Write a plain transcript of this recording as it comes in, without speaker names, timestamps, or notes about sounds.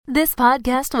This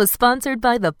podcast was sponsored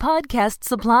by The Podcast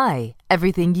Supply.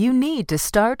 Everything you need to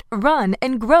start, run,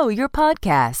 and grow your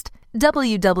podcast.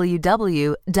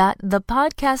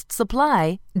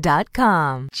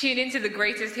 www.thepodcastsupply.com. Tune into the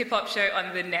greatest hip-hop show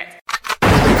on the net.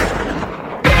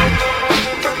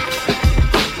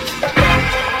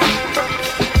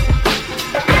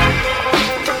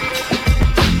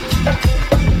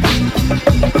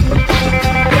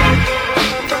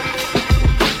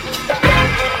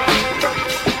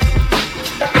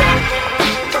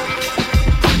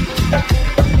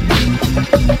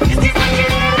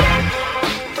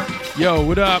 Yo,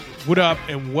 what up,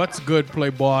 and what's good,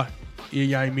 Playboy?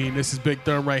 Yeah, I mean, this is Big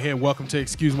Therm right here. Welcome to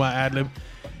Excuse My Adlib.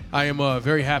 I am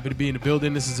very happy to be in the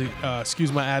building. This is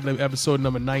Excuse My Adlib episode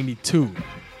number 92.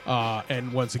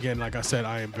 And once again, like I said,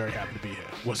 I am very happy to be here.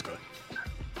 What's good?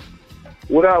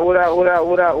 What up?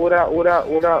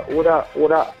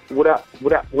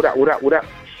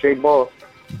 Shay Boss.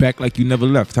 Back like you never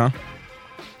left, huh?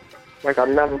 Like I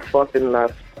never fucking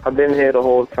left. I've been here the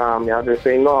whole time. Y'all just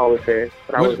ain't know I was here,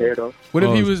 but I was here though. What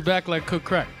if he was back like Cook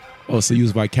Crack? Oh, so you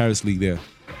was vicariously there.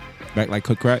 Back like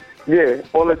Cook Crack? Yeah,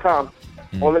 all the time.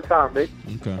 All the time, bitch.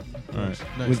 Okay. All right.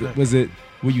 Nice.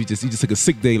 Were you just took a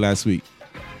sick day last week?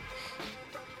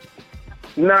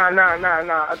 Nah.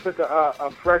 I took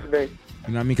a fresh day. You know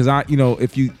what I mean? Because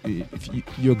if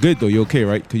you're good though, you're okay,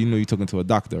 right? Because you're talking to a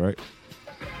doctor, right?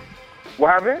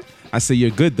 What happened? I say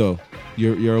you're good though.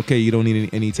 You're okay. You don't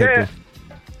need any type of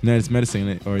medicine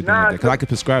or anything like that. Because I could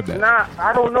prescribe that. Nah,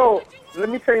 I don't know. Let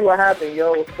me tell you what happened,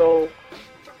 yo. So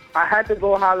I had to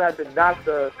go holler at the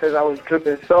doctor because I was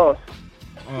dripping sauce.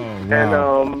 Oh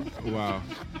wow! And wow.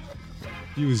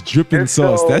 You was dripping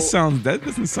sauce. That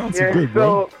doesn't sound too good,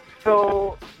 bro.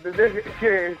 So I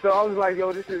was like,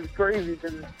 yo, this is crazy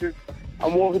because it's just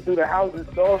I'm walking through the house and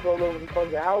sauce all over the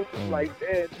fucking house. I'm like,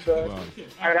 damn, so Wow.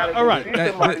 I gotta All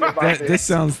right. This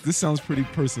sounds pretty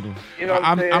personal. You know what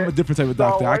I'm saying? I'm a different type of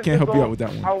doctor. I can't help you out with that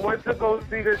one. I went to go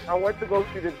see the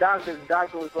doctor. The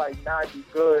doctor was like, nah, you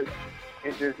good.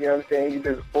 It's just, you know what I'm saying, you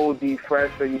just OD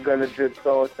fresh, so you're gonna drip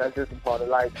sauce. That's just a part of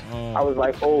life. Oh. I was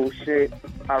like, oh shit,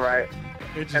 all right.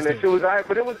 And then she was all right,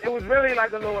 but it was really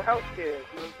like a little health care, you know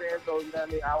what I'm saying? So, you know what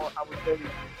I mean,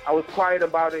 I was quiet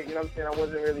about it, you know what I'm saying? I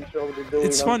wasn't really sure what to do.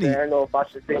 It's you know funny. What I'm saying? I don't know if I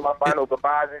should say my final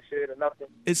goodbyes and shit or nothing.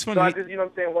 It's funny. So I just, you know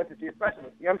what I'm saying, went to see a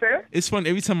specialist. You know what I'm saying? It's funny.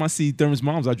 Every time I see Therm's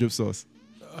moms, I drip sauce.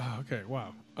 Okay,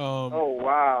 wow. Oh,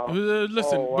 wow.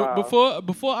 Listen, Oh, wow.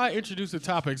 before I introduce the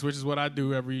topics, which is what I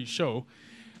do every show,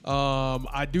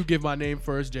 I do give my name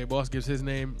first. J Boss gives his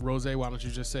name. Rose, why don't you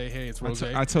just say, hey, it's Rose?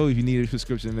 I told you if you need a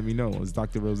prescription, let me know. It's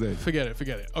Dr. Rose. Forget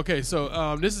it. Okay,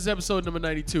 so this is episode number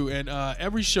 92, and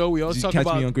every show we always Did talk you catch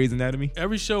about me on Grey's Anatomy?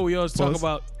 Every show we always talk Pause.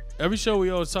 about. Every show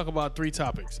we always talk about three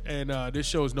topics, and this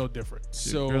show is no different.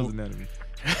 So, Grey's Anatomy.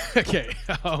 okay,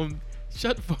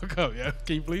 shut the fuck up, yeah.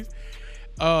 Can you please?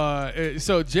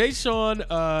 So Jay Sean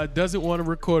doesn't want to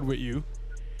record with you.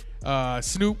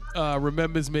 Snoop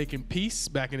remembers making peace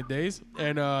back in the days,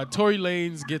 and Tory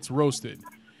Lanez gets roasted.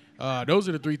 Those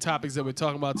are the three topics that we're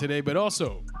talking about today. But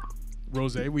also,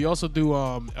 Rose, we also do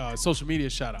social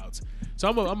media shout outs. So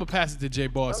I'm gonna pass it to Jay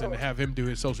Boss and have him do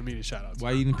his social media shout outs.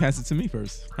 Why you didn't pass it to me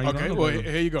first? Okay, well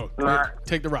here you go. Nah.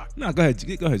 Take the rock. No, go ahead,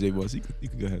 Jay Boss. You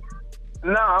can go ahead.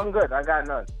 No, I'm good. I got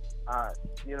none.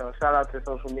 Shout out to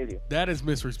social media. That is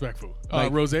disrespectful.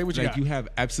 Rose, what you got? You have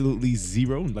absolutely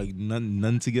zero, like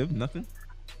none to give, nothing.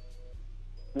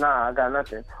 Nah, I got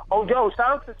nothing. Oh, yo,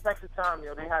 shout out to Spectre Time,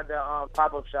 yo. They had their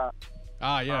pop-up shop.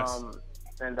 Ah, yes.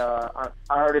 And I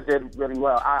heard it did really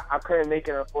well. I couldn't make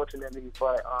it, unfortunately,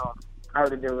 but I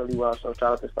heard it did really well. So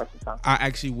shout out to Spectre Time. I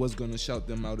actually was gonna shout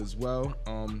them out as well.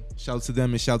 Shout out to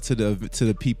them and shout to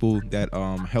the people that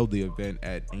held the event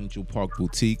at Angel Park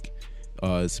Boutique.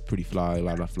 It's pretty fly, a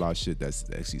lot of fly shit that's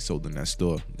actually sold in that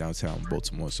store downtown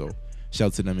Baltimore. So shout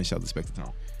out to them and shout out to Spectre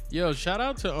Town. Yo, shout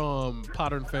out to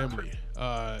Pattern Family.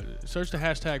 Search the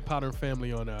hashtag Pattern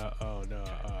Family on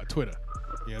Twitter.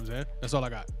 You know what I'm saying? That's all I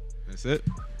got. That's it.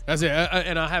 That's it.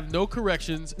 And I have no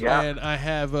corrections, and I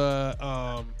have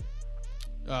no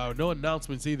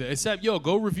announcements either. Except,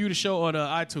 go review the show on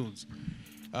iTunes.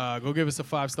 Go give us a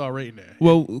 5-star rating there.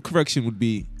 Well, correction would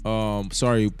be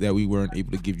sorry that we weren't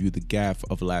able to give you the gaff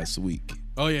of last week.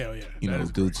 Oh yeah.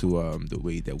 Due to the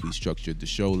way that we structured the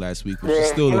show last week, which is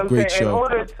still a great show. In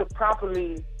order to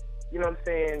properly, you know what I'm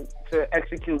saying, to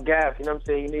execute gaff, you know what I'm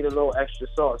saying, you need a little extra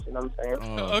sauce, you know what I'm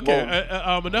saying? Okay,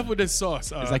 enough with this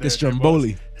sauce. It's like a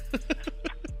stromboli.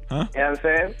 Huh? You know what I'm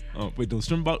saying? Oh, wait, those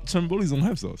strombolis don't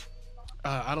have sauce.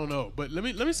 I don't know, but let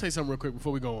me say something real quick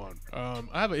before we go on.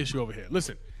 I have an issue over here.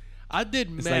 Listen, I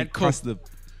did It's mad like coke. pasta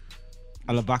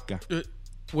a la vaca.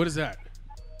 What is that?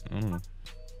 I don't know.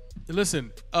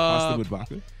 Listen, Pasta with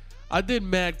vodka. I did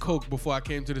mad coke before I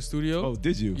came to the studio. Oh,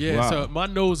 did you? Yeah, Wow. so my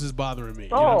nose is bothering me. You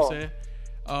know what I'm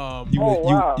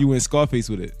saying? You went Scarface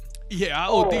with it. Yeah, I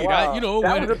OD'd. Wow.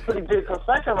 That was a pretty big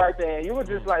confession right there. You were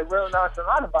just like real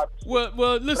nonchalant about this.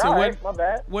 Well, listen, Right, my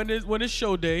bad. when it's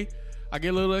show day, I get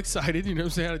a little excited. You know what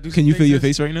I'm saying? I do Can you feel your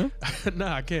face right now?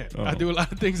 Nah, I can't. Oh. I do a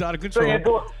lot of things out of So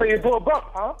control. you do a bump,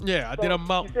 huh? Yeah, I So did a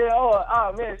mount. You said,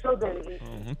 oh man, show day.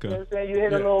 Oh, okay. You know what I'm saying? You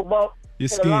hit a little bump, You're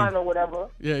hit a line skiing. or whatever.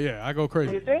 Yeah, I go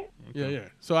crazy. You think? Yeah.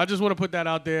 So I just want to put that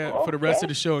out there for the rest of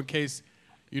the show in case,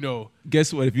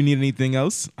 Guess what? If you need anything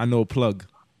else, I know a plug.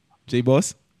 J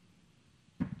Boss.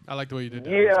 I like the way you did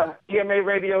that. Yeah,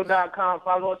 EMARadio.com.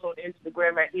 Follow us on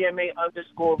Instagram at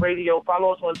EMA_radio.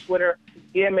 Follow us on Twitter,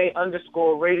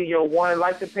 EMA_radio1.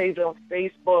 Like the page on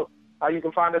Facebook. You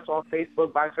can find us on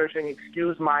Facebook by searching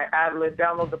Excuse My Adlib.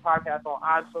 Download the podcast on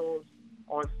iTunes,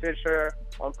 on Stitcher,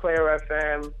 on Player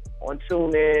FM, on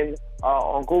TuneIn,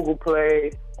 on Google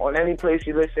Play, on any place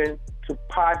you listen to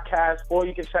podcasts. Or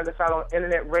you can check us out on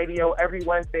Internet Radio every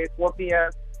Wednesday at 4 p.m.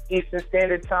 Eastern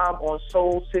Standard Time on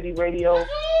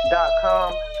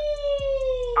SoulCityRadio.com.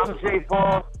 I'm Jay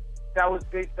Boss. That was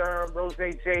Big Therm. Rose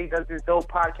J does this dope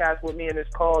podcast with me, and it's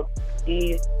called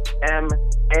EMA.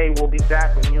 We'll be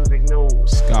back with music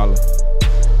news. Scholar.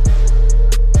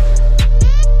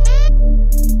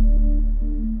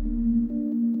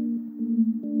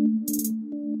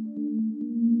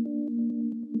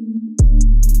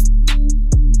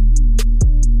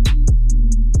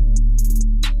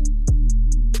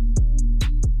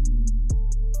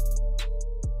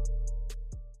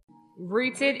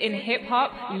 Rooted in hip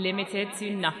hop, limited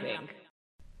to nothing.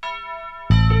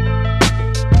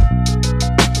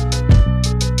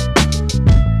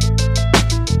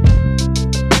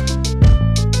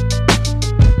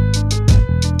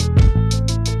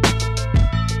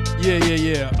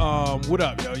 Yeah. What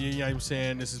up, yo? Yeah, I'm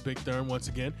saying this is Big Therm once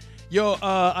again. Yo,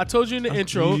 I told you in the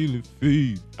intro.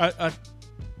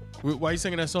 Why you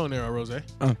singing that song there, Rose?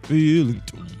 I'm feeling.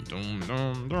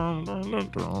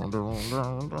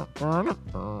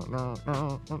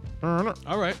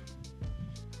 All right.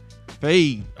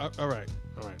 Fade. All right.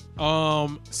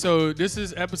 So this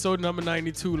is episode number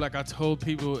 92. Like I told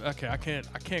people, okay, I can't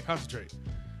concentrate.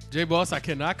 J Boss, I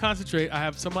cannot concentrate. I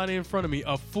have somebody in front of me,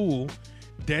 a fool,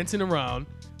 dancing around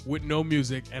with no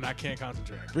music, and I can't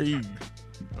concentrate. Fade.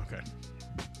 Okay.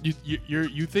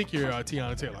 You think you're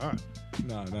Tiana Taylor, huh?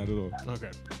 Nah, not at all.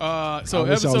 Okay. So I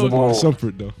wish I was episode. Amari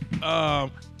Shumpert though.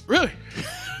 Really?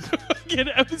 Again,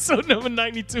 episode number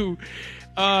 92.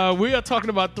 We are talking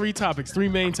about three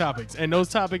main topics, and those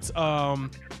topics.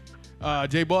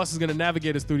 J Boss is going to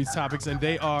navigate us through these topics, and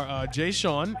they are Jay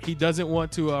Sean. He doesn't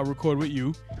want to record with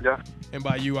you. Yeah. And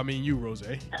by you, I mean you, Rose.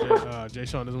 Jay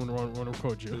Sean doesn't want to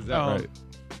record you. Is that right?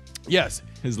 Yes.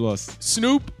 His loss.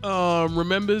 Snoop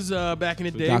remembers back in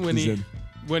the day when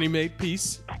he made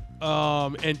Peace.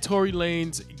 And Tory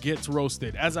Lanez gets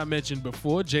roasted. As I mentioned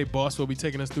before, J Boss will be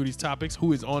taking us through these topics.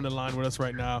 Who is on the line with us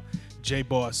right now? J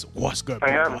Boss, what's good? I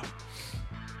am.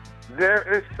 There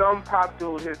is some pop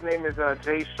dude. His name is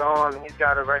Jay Sean. He's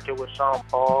got a record with Sean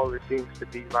Paul. It seems to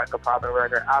be like a popping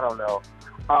record. I don't know.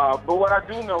 But what I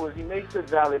do know is he makes a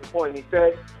valid point. He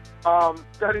said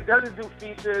that he doesn't do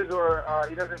features or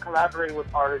he doesn't collaborate with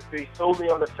artists based solely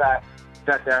on the fact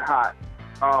that they're hot.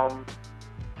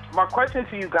 My question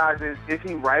to you guys is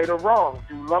he right or wrong?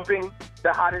 Do lumping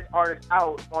the hottest artist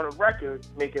out on a record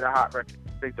make it a hot record?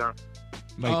 Big time.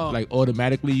 Like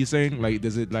automatically, you saying? Like,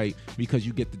 does it like because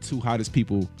you get the two hottest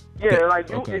people? Yeah,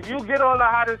 if you get all the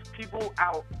hottest people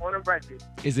out on a record,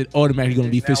 is it automatically going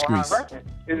to be Fish Grease?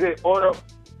 Is it auto?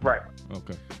 Right.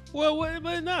 Okay. Well,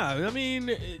 but nah. I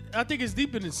mean, I think it's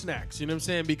deeper than Snacks. You know what I'm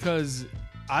saying? Because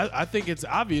I think it's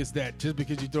obvious that just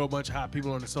because you throw a bunch of hot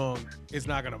people on the song, it's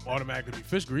not going to automatically be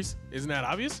Fish Grease. Isn't that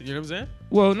obvious? You know what I'm saying?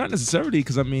 Well, not necessarily,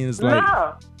 because I mean, it's like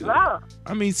nah.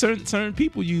 I mean, certain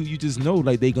people you just know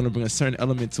like they're gonna bring a certain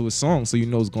element to a song, so you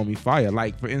know it's gonna be fire.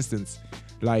 Like for instance,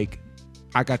 like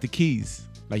I Got the Keys.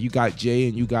 Like you got Jay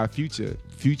and you got Future.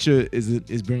 Future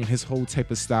is bringing his whole type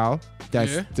of style.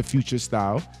 That's the Future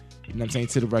style. You know what I'm saying,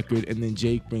 to the record, and then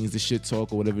Jake brings the shit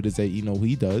talk or whatever it is that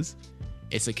he does.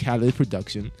 It's a Khaled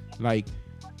production. Like,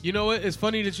 you know what? It's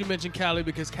funny that you mentioned Khaled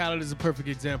because Khaled is a perfect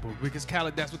example. Because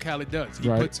that's what Khaled does. He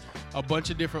puts a bunch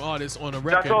of different artists on a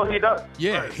record. That's all he does.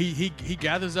 Yeah, right. he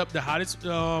gathers up the hottest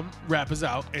rappers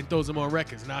out and throws them on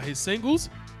records. Now his singles,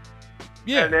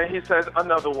 and then he says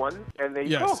another one, and then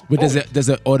But does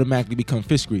it automatically become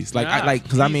Fish Grease? Like,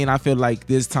 because I feel like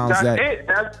there's times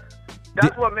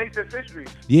that's what makes it Fish Grease.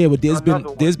 Yeah, but there's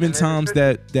been times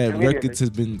that records has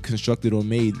been constructed or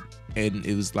made and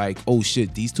it was like, oh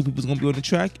shit, these two people's gonna be on the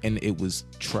track, and it was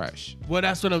trash. Well,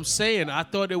 that's what I'm saying. I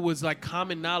thought it was like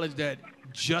common knowledge that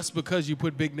just because you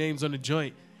put big names on the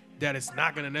joint, that it's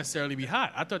not gonna necessarily be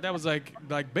hot. I thought that was like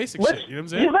basic shit. You know what I'm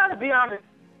saying? You gotta be honest.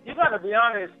 You gotta be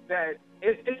honest that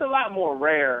it's a lot more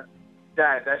rare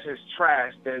that that's just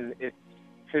trash than it's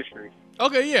history.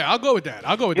 Okay, yeah, I'll go with that.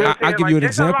 I'll give you an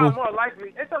example. It's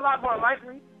a lot more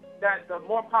likely that the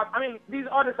more pop. I mean, these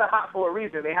artists are hot for a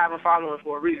reason. They have a following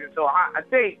for a reason. So I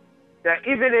think that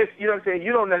even if, you know what I'm saying,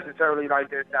 you don't necessarily like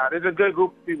this now, there's a good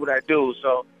group of people that do.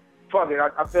 So, fuck it.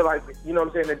 I feel like, you know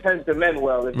what I'm saying, it tends to mend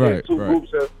well. If there's two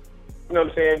groups of, you know what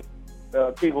I'm saying,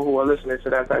 people who are listening to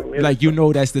that type of music. Like, you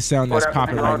know, that's the sound that's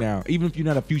popping right now. Even if you're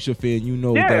not a Future fan, you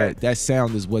know that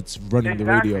sound is what's running the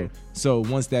radio. So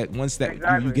once that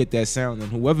you get that sound,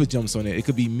 and whoever jumps on it, it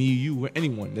could be me, you, or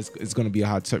anyone. It's going to be a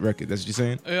hot record. That's what you're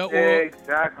saying? Yeah,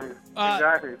 exactly.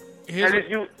 And if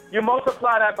you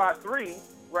multiply that by 3,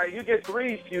 right? You get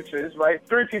 3 Futures, right?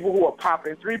 3 people who are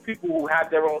popping, 3 people who have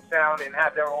their own sound and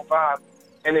have their own vibe.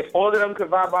 And if all of them could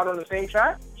vibe out on the same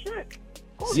track, shit.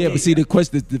 Yeah, but see, the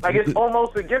question, it's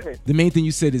almost a given. The main thing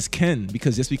you said is Ken,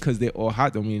 because just because they're all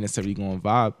hot don't mean necessarily going to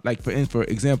vibe. Like for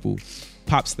example,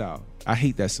 Pop Style. I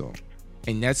hate that song,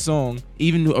 and that song,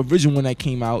 even the original one that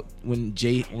came out when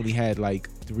Jay only had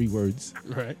like 3 words,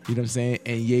 right? You know what I'm saying?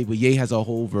 And Ye has a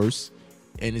whole verse,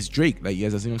 and it's Drake. Like,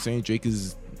 yes, that's what I'm saying. Drake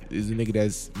is a nigga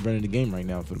that's running the game right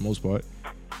now for the most part,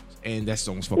 and that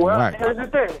song's fucking whack. Here's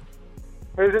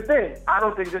the thing. I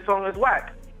don't think this song is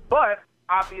whack, but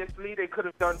obviously, they could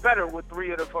have done better with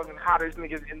 3 of the fucking hottest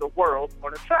niggas in the world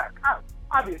on the track.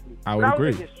 Obviously, I would agree.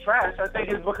 I don't think it's trash. I think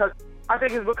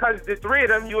it's because the 3 of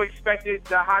them, you expected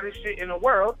the hottest shit in the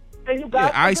world, and you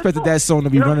got. Yeah, I expected that song to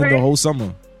be running the whole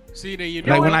summer. See, then you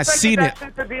know, like when I seen it,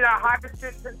 shit to be the hottest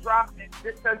shit to drop in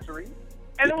this century,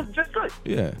 and it was just good.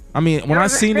 Yeah, I mean, when I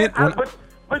seen it,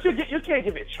 but you can't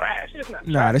give it trash. It's not.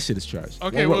 Nah, trash. that shit is trash.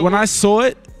 Okay, when I saw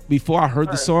it. Before I heard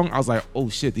the song, I was like, "Oh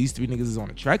shit, these 3 niggas is on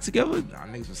the track together." Nah,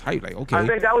 niggas was hyped. Like, okay. I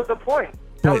think that was the point.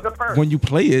 That was the first. When you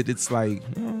play it, it's like,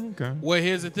 oh, okay. Well,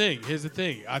 here's the thing.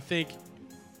 I think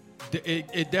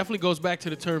it definitely goes back to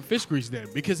the term fish grease then,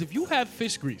 because if you have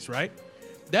fish grease, right,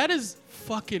 that is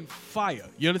fucking fire.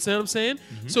 You understand what I'm saying?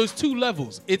 Mm-hmm. So it's 2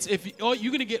 levels. It's if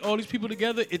you're gonna get all these people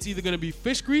together, it's either gonna be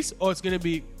fish grease or it's gonna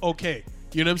be okay.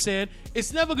 You know what I'm saying?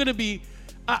 It's never gonna be.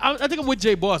 I think I'm with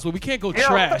Jay Boss, but we can't go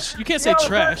trash. You can't say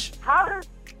trash. How does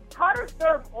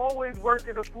Surf always work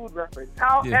in a food reference?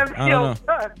 How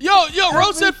Yo,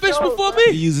 Rose said fish before me.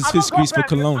 He uses fish grease for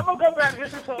cologne. I'm gonna go back and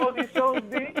listen to all these shows,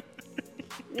 B.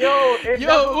 Yo,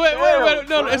 wait.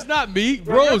 No, it's not me.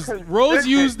 Rose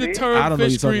used the term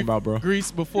fish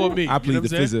grease before me. I plead the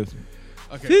fizz.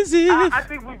 Okay. I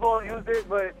think we've all used it,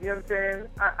 but you know what I'm saying?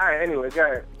 Anyway, go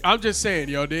ahead. I'm just saying,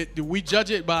 yo, we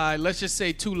judge it by, let's just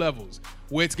say 2 levels.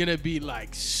 Where it's going to be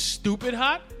like stupid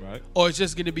hot, right? Or it's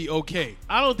just going to be okay.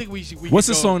 I don't think we should. What's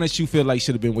the song that you feel like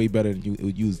should have been way better than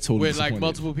you was totally with like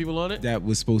multiple people on it? That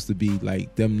was supposed to be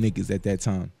like them niggas at that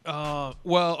time.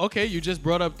 Well, okay, you just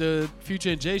brought up the Future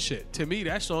and Jay shit. To me,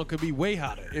 that song could be way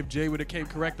hotter if Jay would have came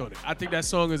correct on it. I think that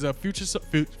song is a Future song.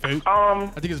 I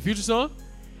think it's a Future song.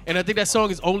 And I think that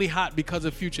song is only hot because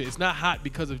of Future. It's not hot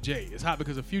because of Jay. It's hot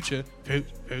because of Future. You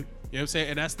know what I'm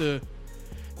saying? And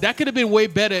that could have been way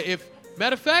better if,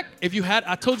 matter of fact,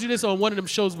 I told you this on one of them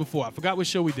shows before. I forgot what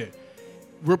show we did.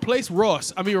 Replace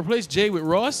Jay with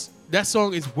Ross. That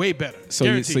song is way better. So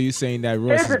you're saying that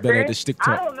Ross is better at the stick talk?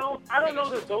 I don't know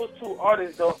that those 2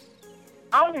 artists though.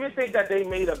 I don't even think that they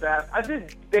made a bad. I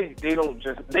just think they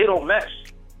don't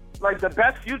mesh. Like the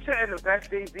best Future and the best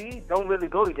Jay-Z don't really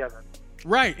go together.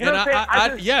 Right, you know and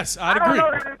I'd agree. I don't know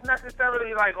that it's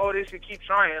necessarily like, oh, they should keep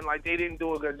trying, like they didn't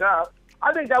do a good job.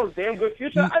 I think that was damn good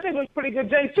Future. I think it was pretty good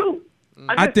Jay too.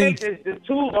 I think the 2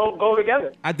 don't go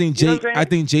together. I think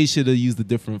Jay should have used a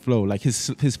different flow. Like his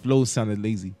flow sounded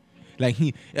lazy. Like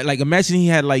imagine he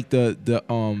had like the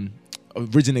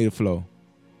originator flow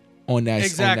on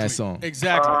that song.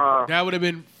 Exactly. That would have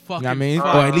been fucking. You know what I mean?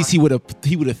 Or at least he would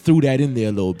have threw that in there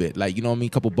a little bit. Like, you know what I mean?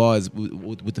 A couple bars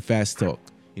with the fast talk.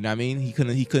 You know what I mean? He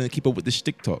couldn't keep up with the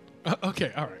shtick talk.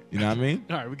 Okay, all right. You know what I mean?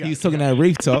 All right, we got it. He was talking that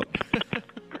rave talk.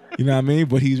 You know what I mean?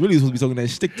 But he's really supposed to be talking that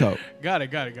shtick talk. Got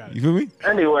it. You feel me?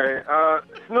 Anyway,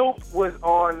 Snoop was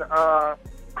on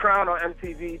Crown on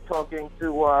MTV talking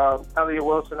to Elliott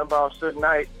Wilson about Suge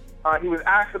Knight. He was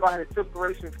asked about his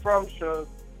separation from Suge,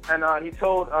 and he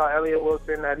told Elliott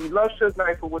Wilson that he loved Suge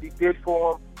Knight for what he did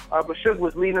for him, but Suge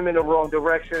was leading him in the wrong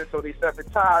direction, so they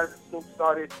severed ties, and Snoop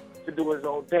started to do his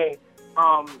own thing.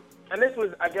 And this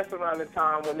was, I guess, around the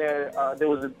time when there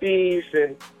was a beef,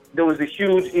 and there was a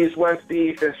huge East-West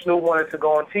beef, and Snoop wanted to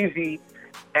go on TV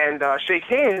and shake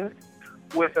hands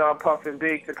with Puff and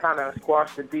Big to kind of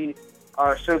squash the beef.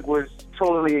 Suge was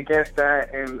totally against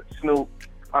that, and Snoop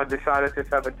decided to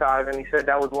sever ties, and he said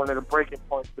that was one of the breaking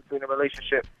points between the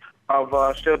relationship of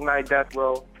Suge Knight, Death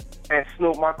Row, and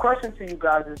Snoop. My question to you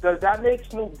guys is, does that make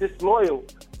Snoop disloyal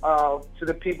to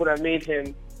the people that made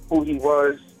him who he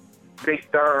was, Big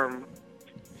Therm?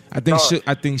 I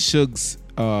think Suge's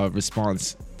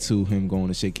response to him going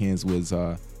to shake hands was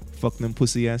fuck them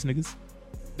pussy ass niggas.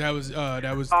 That was. I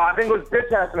think it was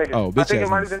bitch ass niggas. Oh, bitch I think ass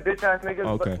it might have been bitch ass niggas.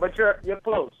 Okay. But you're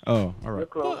close. Oh, all right. You're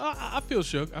close. Well, I feel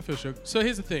shook. So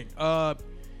here's the thing. I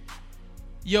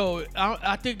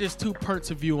think there's two points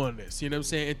of view on this. You know what I'm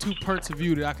saying? And two points of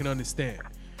view that I can understand.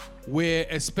 Where,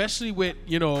 especially with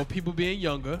people being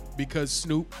younger, because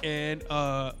Snoop and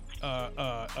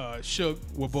Suge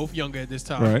were both younger at this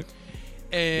time. Right.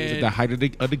 And at the height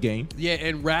of the game. Yeah,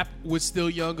 and rap was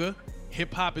still younger.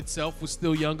 Hip hop itself was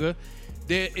still younger.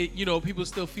 People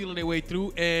still feeling their way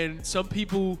through, and some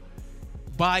people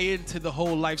buy into the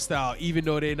whole lifestyle, even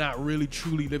though they're not really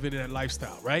truly living in that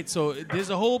lifestyle, right? So there's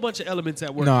a whole bunch of elements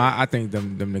at work. No, I think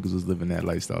them niggas was living that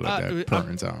lifestyle at that point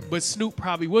in time. But Snoop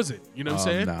probably wasn't. You know what I'm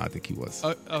saying? Nah, I think he was.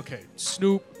 Okay,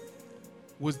 Snoop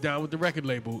was down with the record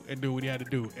label and knew what he had to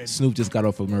do. And Snoop just got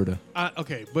off of murder.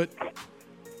 Okay, but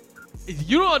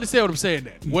you don't understand what I'm saying.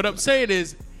 Then what I'm saying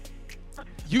is.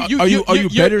 Are you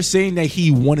better saying that he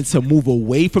wanted to move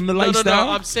away from the lifestyle?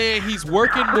 No. I'm saying he's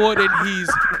working more than he's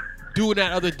doing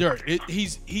that other dirt.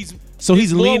 He's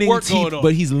leaning,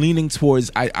 but he's leaning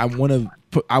towards. I want to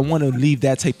leave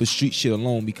that type of street shit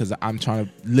alone because I'm trying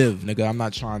to live, nigga. I'm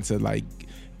not trying to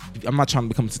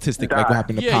become a statistic like what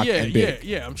happened to Pac and Big.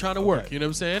 Yeah. I'm trying to work. You know what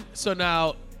I'm saying? So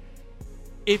now,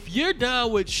 if you're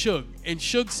down with Suge and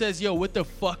Suge says, yo, what the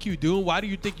fuck you doing? Why are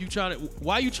you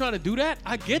trying to do that?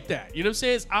 I get that. You know what I'm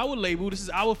saying? It's our label. This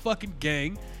is our fucking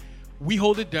gang. We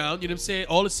hold it down. You know what I'm saying?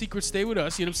 All the secrets stay with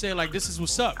us. You know what I'm saying? Like, this is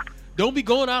what's up. Don't be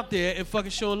going out there and fucking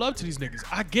showing love to these niggas.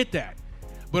 I get that.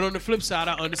 But on the flip side,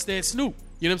 I understand Snoop.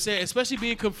 You know what I'm saying? Especially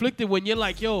being conflicted when you're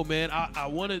like, yo, man, I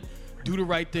want to do the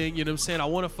right thing. You know what I'm saying? I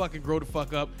want to fucking grow the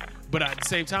fuck up. But at the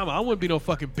same time, I don't want to be no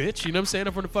fucking bitch. You know what I'm saying?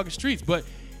 I'm from the fucking streets. But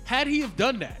had he have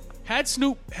done that, had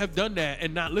Snoop have done that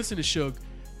and not listened to Suge,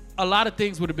 a lot of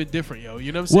things would have been different, yo.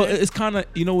 You know what I'm saying? Well, it's kind of,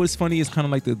 you know what's funny? It's kind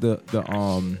of like the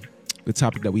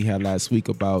topic that we had last week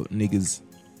about niggas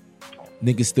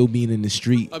still being in the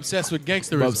street, obsessed with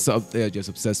gangsterism. They're just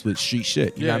obsessed with street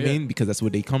shit. You know what I mean? Because that's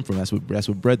where they come from. That's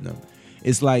what bred them.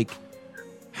 It's like,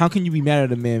 how can you be mad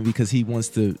at a man because he wants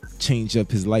to change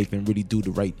up his life and really do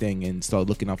the right thing and start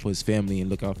looking out for his family and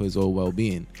look out for his own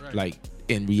well-being? Right. Like,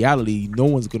 in reality, no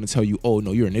one's going to tell you, oh,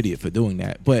 no, you're an idiot for doing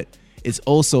that. But it's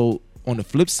also, on the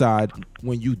flip side,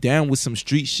 when you down with some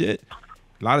street shit,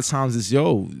 a lot of times it's,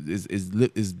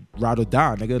 is ride or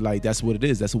die, nigga. Like, that's what it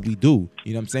is. That's what we do.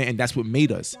 You know what I'm saying? And that's what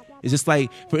made us. It's just like,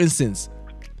 for instance,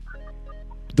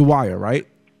 The Wire, right?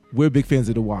 We're big fans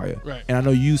of The Wire. Right. And I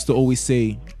know you used to always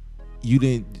say you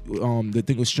didn't, the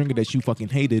thing with Stringer that you fucking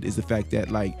hated is the fact that,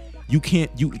 like,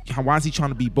 why is he trying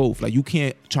to be both? Like, you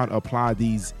can't try to apply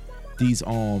these business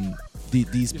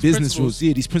rules,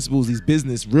 these principles,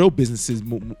 these real businesses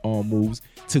moves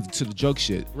to the drug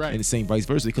shit, right? And the same vice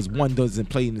versa, because one doesn't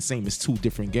play in the same. It's two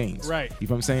different games, right? You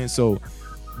know what I'm saying? So,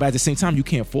 but at the same time, you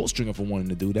can't fault Stringer for wanting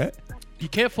to do that. You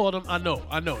can't fault him. I know.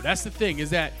 That's the thing,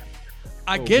 is that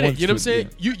I get it. You know what I'm saying?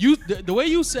 Yeah. The way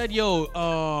you said, yo,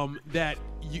 that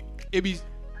it'd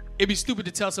be stupid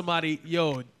to tell somebody,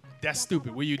 yo, that's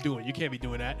stupid. What are you doing? You can't be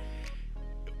doing that.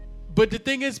 But the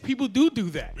thing is, people do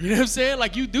that. You know what I'm saying?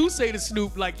 Like, you do say to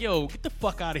Snoop, like, yo, get the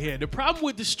fuck out of here. The problem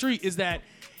with the street is that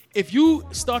if you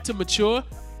start to mature,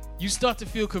 you start to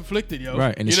feel conflicted, yo.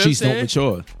 Right, and the streets don't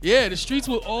mature. Yeah, the streets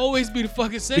will always be the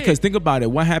fucking same. Because think about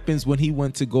it. What happens when he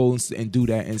went to go and do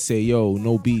that and say, yo,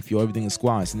 no beef, yo, everything is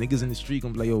squash. Niggas in the street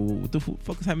gonna be like, yo, what the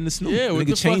fuck is happening to Snoop? Yeah, what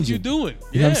the fuck you doing?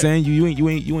 You know what I'm saying? You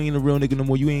ain't a real nigga no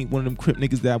more. You ain't one of them Crip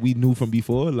niggas that we knew from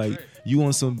before. Like, you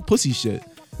on some pussy shit.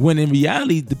 When in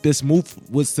reality, the best move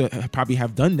was to probably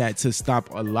have done that to stop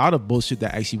a lot of bullshit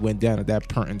that actually went down at that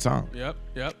point in time. Yep.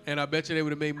 And I bet you they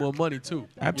would have made more money too.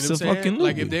 Absolutely. You know what I'm saying?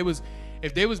 Like,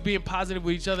 if they was being positive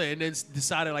with each other and then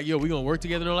decided, like, yo, we gonna work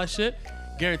together and all that shit,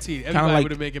 guaranteed everybody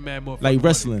would have making mad more. Like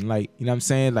wrestling, like, you know what I'm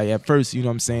saying? Like, at first, you know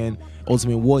what I'm saying,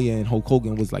 Ultimate Warrior and Hulk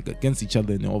Hogan was like against each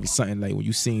other, and then all of a sudden, like, when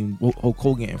you seen Hulk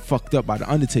Hogan and fucked up by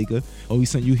the Undertaker, all of a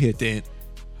sudden you hear that.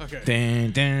 Okay.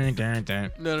 Dun, dun, dun,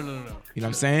 dun. No. You know what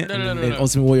I'm saying? No. And then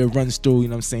Ultimate Warrior runs through, you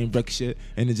know what I'm saying, wreck shit,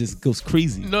 and it just goes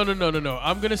crazy. No.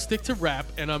 I'm gonna stick to rap,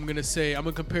 and I'm gonna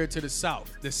compare it to the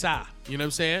South, the Sa. You know what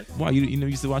I'm saying? Why, you know,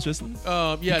 used to watch wrestling?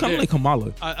 Yeah, You I kind of did. like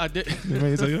Kamala. I did. You know what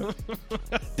I'm saying?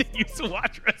 I did used to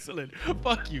watch wrestling.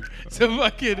 Fuck you. So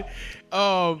fucking.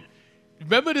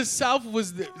 Remember the South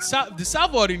was the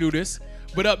South already knew this,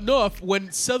 but up north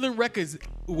when Southern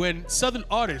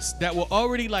artists that were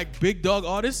already like big dog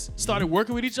artists started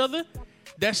working with each other,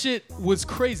 that shit was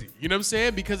crazy. You know what I'm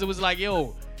saying? Because it was like,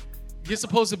 yo, you're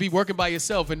supposed to be working by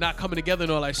yourself and not coming together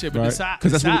and all that shit. But Right?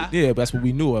 Because that's what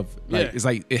we knew of. Like, Yeah. it's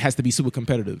like it has to be super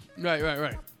competitive. Right.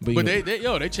 But, But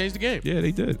you they changed the game. Yeah,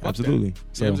 they did. Fuck Absolutely. that.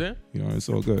 So, You know what I'm saying? you know, it's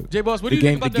all good. J Boss, what the do you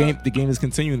game, think the about game, the game is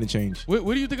continuing to change. What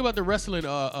do you think about the wrestling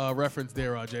reference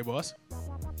there, J Boss?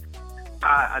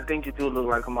 I think you do look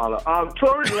like Kamala.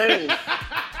 Tory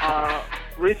Lanez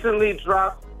recently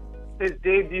dropped his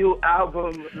debut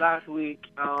album last week,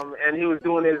 and he was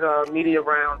doing his media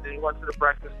rounds, and he went to the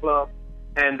Breakfast Club,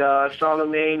 and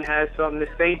Charlamagne had something to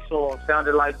say to him.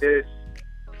 Sounded like this.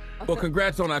 Well,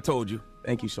 congrats on I Told You.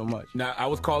 Thank you so much. Now, I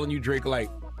was calling you Drake like,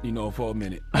 for a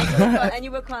minute. And you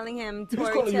were calling him He was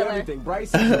Tory calling you Tiller. everything,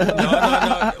 Bryce.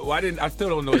 No. Well, I still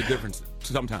don't know the difference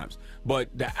sometimes. But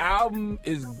the album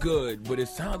is good, but it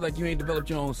sounds like you ain't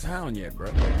developed your own sound yet,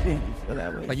 bro. Damn, you feel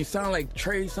that way? Like, you sound like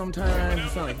Trey sometimes. You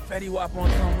sound like Fetty Wap on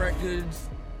some records.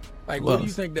 Like, what do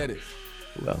you think that is?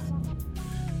 Well,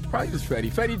 Probably just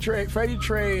Fetty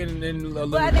Trey, and a little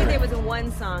Well, I think Drake. there was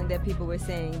one song that people were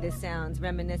saying this sounds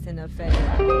reminiscent of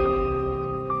Fetty.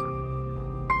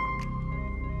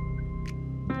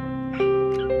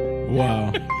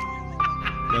 Wow.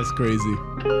 That's crazy.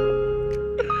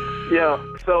 Yeah.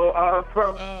 So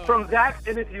from that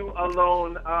interview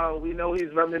alone, we know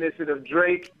he's reminiscent of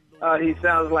Drake. He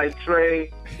sounds like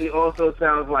Trey. He also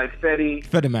sounds like Fetty.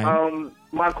 Fetty Man.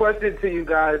 My question to you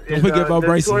guys is: forget about does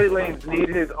Bryson. Tory Lanez need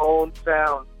his own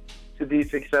sound to be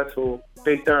successful?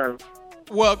 Big term.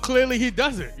 Well, clearly he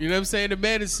doesn't. You know what I'm saying? The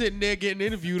man is sitting there getting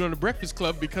interviewed on the Breakfast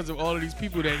Club because of all of these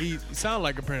people that he sound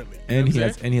like apparently. You know And what he I'm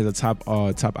has saying?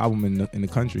 a top album in the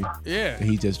country Yeah. that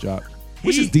he just dropped,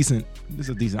 which is decent. This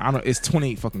is decent. I don't. It's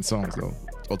 28 fucking songs though,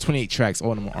 or 28 tracks.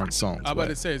 All of them aren't songs. I'm about to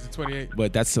but, say it's a 28.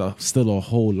 but that's still a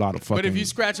whole lot of fucking. But if you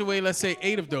scratch away, let's say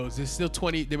 8 of those, there's still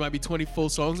 20. There might be 20 full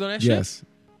songs on that shit. yes,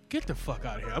 Get the fuck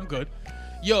out of here. I'm good.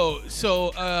 Yo, so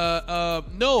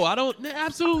no, I don't.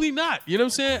 Absolutely not. You know what I'm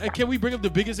saying? Can we bring up the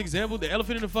biggest example, the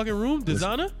elephant in the fucking room,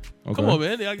 Dezana? Okay. Come on,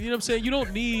 man. You know what I'm saying? You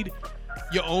don't need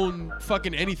your own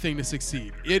fucking anything to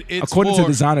succeed. It's according to more-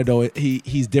 Designer though,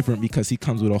 he's different because he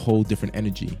comes with a whole different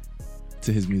energy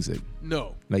to his music,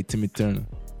 No. like Timmy Turner,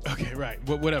 Okay, right.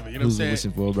 But whatever. You know who's what I'm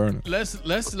wishing saying? for a burner.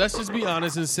 Let's just be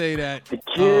honest and say that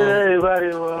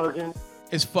Everybody walking.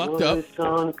 it's fucked up.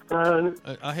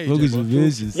 I hate Look you. at you,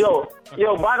 vicious. Yo,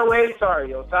 by the way, sorry,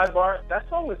 sidebar, that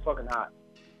song was fucking hot.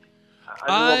 I just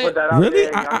wanna put that out Really?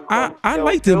 there. I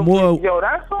liked it more. Yo,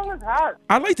 that song is hot.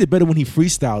 I liked it better when he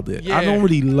freestyled it. I Yeah. don't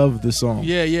really love the song.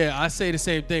 Yeah. I say the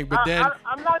same thing, but then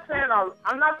I'm not saying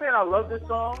I love this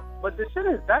song, but the shit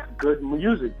that's good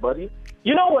music, buddy.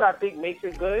 You know what I think makes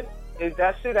it good is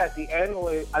that shit at the end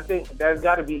where I think there's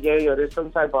got to be Ye or there's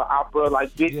some type of opera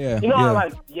like big. Yeah, you know how yeah.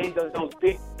 like Ye does those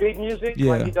big music,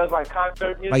 Yeah. like he does like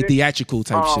concert music, Like theatrical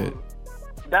type shit.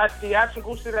 That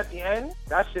theatrical shit at the end,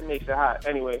 that shit makes it hot.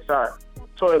 Anyway, sorry,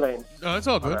 Tory Lanez. no, it's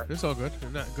all good. Alright. It's all good.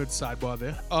 Not good sidebar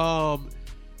there.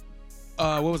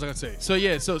 What was I gonna say? So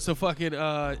yeah, so fucking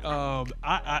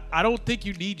I don't think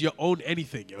you need your own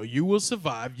anything, yo. You will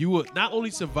survive. You will not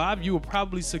only survive, you will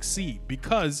probably succeed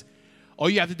because all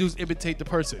you have to do is imitate the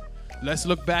person. Let's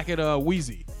look back at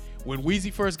Wheezy. When Wheezy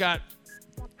first got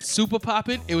super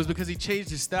popping, it was because he changed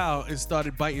his style and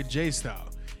started biting Jay's style.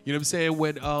 You know what I'm saying?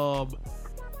 When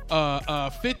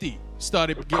 50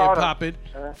 started getting Carter. popping,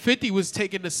 50 was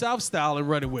taking the South style and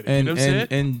running with it. And you know what I'm saying?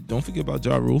 and don't forget about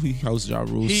Ja Rule. He housed Ja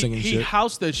Rule singing he shit.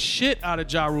 housed the shit out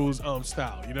of Ja Rule's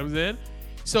style. You know what I'm saying?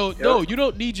 So no, you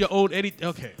don't need your own anything.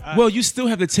 Okay. Well, you still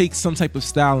have to take some type of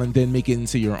style and then make it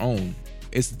into your own.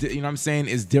 You know what I'm saying?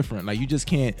 It's different. Like you just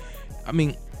can't. I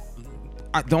mean,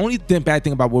 the only bad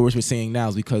thing about what we're saying now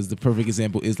is because the perfect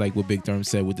example is like what Big Therm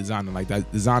said with Designer. Like that,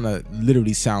 Designer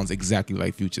literally sounds exactly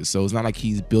like Future. So it's not like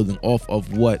he's building off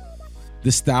of what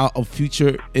the style of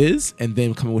Future is and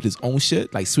then coming with his own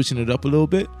shit, like switching it up a little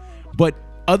bit. But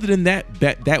other than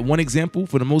that one example,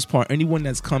 for the most part, anyone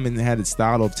that's come and had a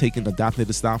style of adopted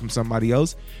the style from somebody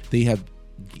else, they've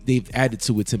added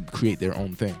to it to create their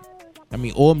own thing. I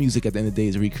mean, all music at the end of the day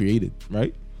is recreated,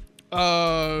 right?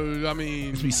 I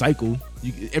mean, It's recycled.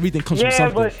 Everything comes from Yeah,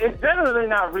 something. but it's definitely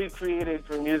not recreated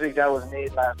for music that was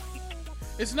made last week.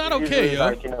 It's not okay, yo.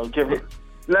 Like,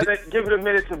 give it a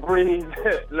minute to breathe.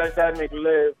 Let that nigga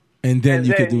live. And then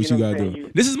you can do what you gotta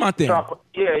do. This is my thing.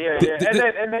 Yeah.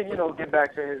 And then get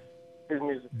back to his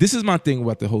music. This is my thing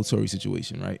about the whole Tory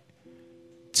situation, right?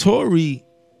 Tory,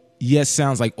 yes,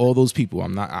 sounds like all those people.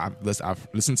 I've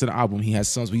listened to the album. He has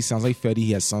songs where he sounds like Fetty.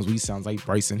 He has songs where he sounds like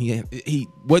Bryson.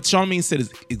 What Charlamagne said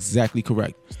is exactly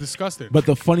correct. It's disgusting. But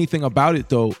the funny thing about it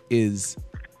though is,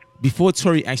 before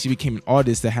Tory actually became an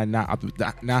artist that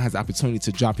now has the opportunity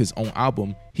to drop his own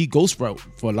album, he ghostwrote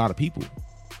for a lot of people.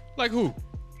 Like who?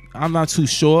 I'm not too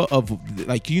sure of,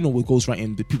 like, with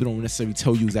ghostwriting, the people don't necessarily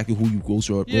tell you exactly who you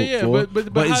ghostwrote for.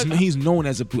 But he's known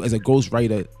as a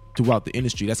ghostwriter throughout the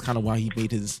industry. That's kind of why he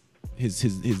made his you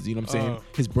know what I'm saying,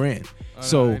 his brand.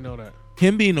 I know that.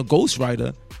 Him being a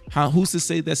ghostwriter, who's to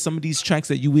say that some of these tracks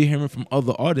that you were hearing from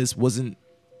other artists wasn't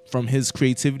from his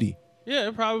creativity?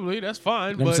 Yeah, probably. That's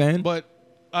fine. You know what I'm saying? But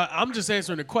I'm just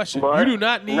answering the question. But you do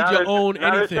not need your own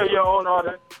anything. Not until your own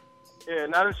artist. Yeah,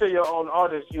 not until your own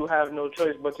artist, you have no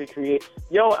choice but to create.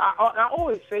 Yo, I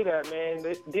always say that, man.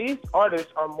 These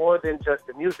artists are more than just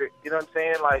the music. You know what I'm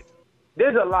saying? Like,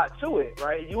 there's a lot to it,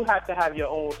 right? You have to have your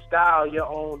own style, your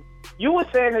own. You were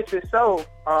saying it yourself,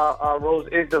 Rose,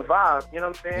 is the vibe. You know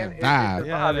what I'm saying? That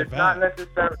vibe. It's not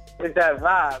necessarily. It's that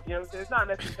vibe. You know what I'm saying? It's not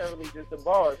necessarily just the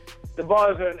bars. The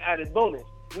bars are an added bonus.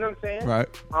 You know what I'm saying? Right.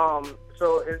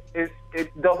 So it's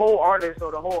the whole artist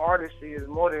or the whole artistry is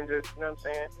more than just, you know what I'm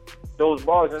saying, those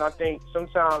bars. And I think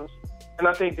sometimes,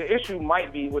 the issue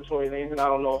might be with Tory Lanez, and I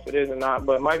don't know if it is or not,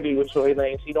 but it might be with Tory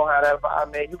Lanez. He don't have that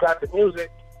vibe, man. You got the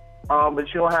music, but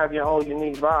you don't have your own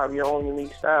unique vibe, your own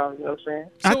unique style. You know what I'm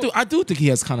saying? I do think he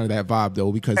has kind of that vibe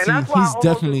though, because he's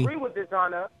definitely. Agree with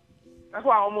Dishonor. That's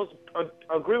why I almost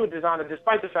agree with Dishonor,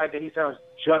 despite the fact that he sounds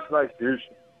just like this.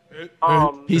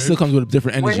 He still comes with a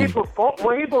different energy.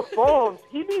 When he performs,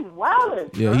 he be wilding.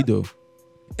 Yeah, he do.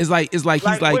 It's like he's like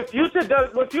when Future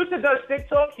does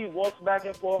TikTok, he walks back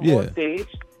and forth on stage,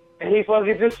 and he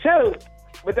fucking just chills.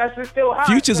 But that's just still hot.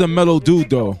 Future's a mellow dude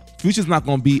though. Future's not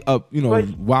gonna be up,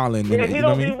 wilding. Yeah, he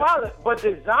don't be wilding. But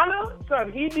Dishonor,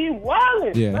 son, he be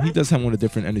wilding. Yeah, man. he does have one a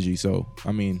different energy. So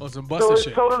I mean, some so it's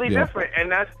totally different, and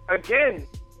that's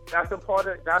a part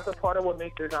of what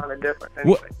makes Dishonor different.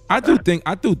 Anyway. Well, I do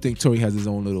think Tory has his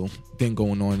own little thing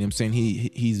going on. You know what I'm saying?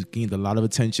 He's gained a lot of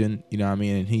attention, you know what I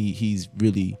mean? And he's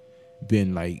really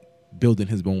been like building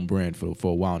his own brand for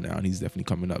a while now, and he's definitely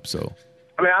coming up. So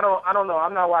I mean, I don't know.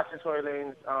 I'm not watching Tory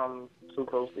Lanez too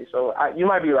closely, so you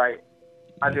might be right.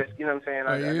 I just, you know what I'm saying?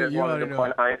 I just wanted to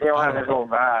point out he don't have his own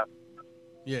vibe.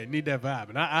 Yeah, need that vibe,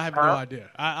 and I have no idea.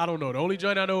 I don't know. The only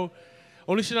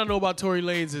shit I know about Tory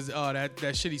Lanez is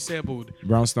that shit he sampled.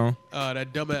 Brownstone.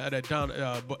 That dope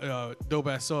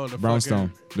ass song. The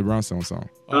Brownstone song.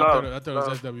 I thought it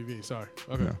was SWV. Sorry.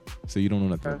 Okay. Yeah. So you don't know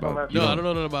nothing about. No, I don't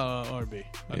know nothing about R&B.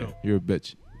 I know. You're a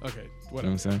bitch. Okay. Whatever. You know what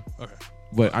I'm saying? Okay.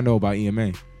 But I know about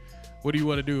EMA. What do you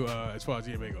want to do as far as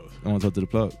EMA goes? I want to talk to the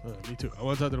plug. Me too. I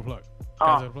want to talk to the plug.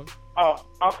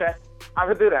 Okay. I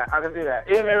can do that.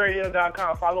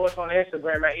 EMARadio.com. Follow us on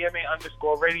Instagram at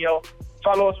EMA_radio.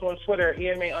 Follow us on Twitter,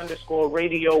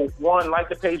 EMA_radio1. Like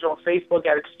the page on Facebook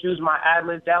at Excuse My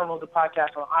Adlib. Download the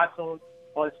podcast on iTunes,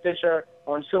 on Stitcher,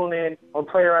 on TuneIn, on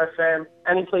Player FM.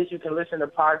 Any place you can listen to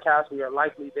podcasts, we are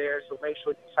likely there. So make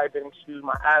sure you type in Excuse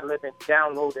My Adlib and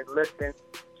download and listen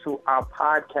to our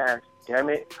podcast. Damn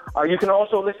it. You can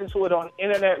also listen to it on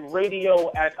internet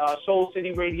radio at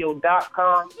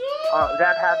soulcityradio.com.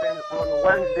 That happens on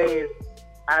Wednesdays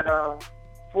at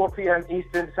 4 p.m.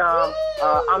 Eastern Time.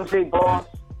 I'm Jay Boss.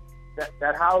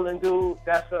 That howling dude,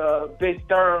 that's Big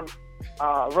Therm,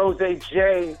 Rose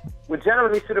J. would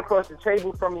generally sit across the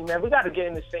table from me, man. We got to get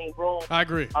in the same room. I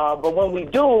agree. But when we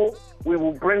do, we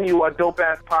will bring you a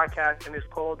dope-ass podcast, and it's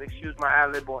called Excuse My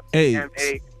Adlib on EMA.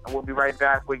 And we'll be right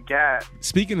back with Gad.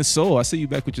 Speaking of soul, I see you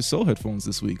back with your soul headphones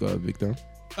this week, Victor.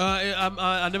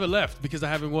 I never left because I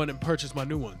haven't gone and purchased my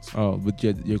new ones. Oh, but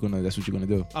that's what you're gonna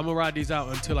do. I'm gonna ride these out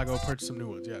until I go purchase some new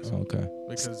ones. Yes. Oh, okay.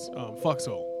 Because fuck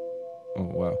soul. Oh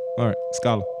wow. All right,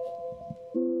 Scholar.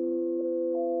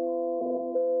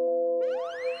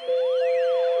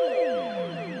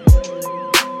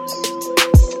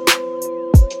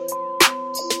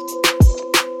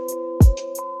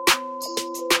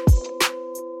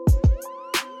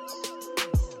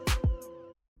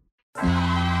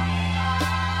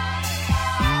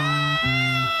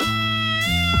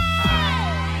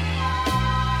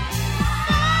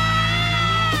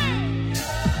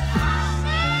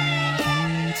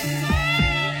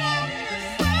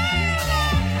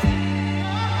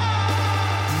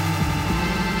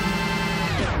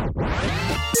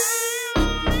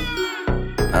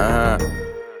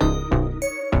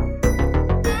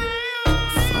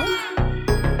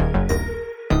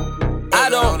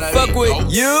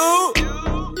 You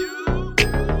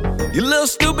little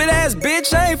stupid ass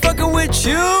bitch, I ain't fucking with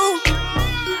you.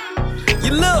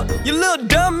 You little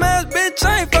dumb ass bitch,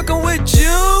 I ain't fucking with you.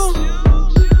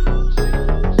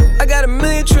 I got a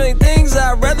million trillion things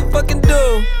I'd rather fucking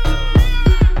do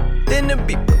than to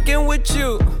be fucking with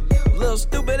you. Little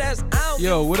stupid ass.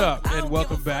 Yo, what up? And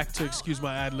welcome back to Excuse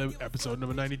My Ad Lib, episode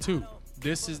number 92.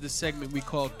 This is the segment we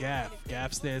call GAF.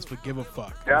 GAF stands for Give a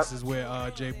Fuck. Yep. This is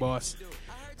where J Boss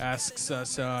asks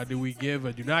us, do we give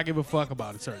or do not give a fuck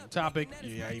about a certain topic?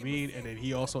 Yeah, you mean? And then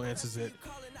he also answers it.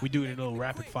 We do it in a little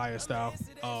rapid fire style.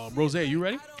 Rose, you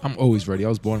ready? I'm always ready. I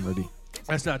was born ready.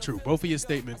 That's not true. Both of your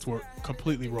statements were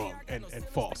completely wrong and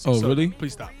false. Oh, so really?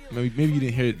 Please stop. Maybe you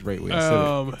didn't hear it the right way. I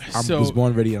said it. I was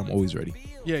born ready and I'm always ready.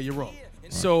 Yeah, you're wrong.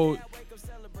 Right. So,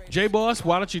 J Boss,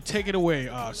 why don't you take it away,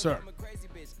 sir?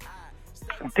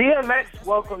 DMX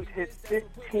welcomed his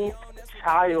 15th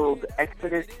child,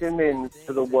 Exodus Simmons,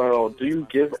 to the world. Do you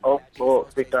give a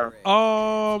fuck, Victor?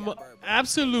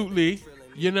 Absolutely.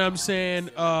 You know what I'm saying?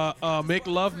 Make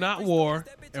love, not war,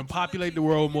 and populate the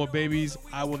world with more babies.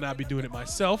 I will not be doing it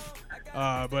myself.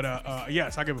 But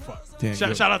yes, I give a fuck. Damn,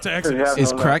 shout out to Exodus.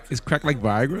 Is crack like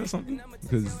Viagra or something?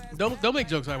 Because don't make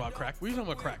jokes about crack. What are you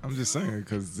talking about crack? I'm just saying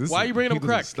because this. Why are you bringing up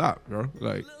crack? Stop, bro.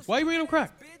 Like why are you bringing up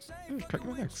crack? Crack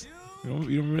my ex. You don't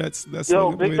remember that's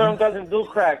Yo, Big Durham doesn't do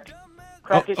crack.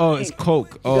 Crack is cheap. It's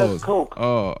coke. He does coke.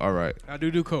 Oh, all right. I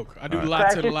do coke. I do All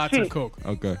lots right. and lots of coke.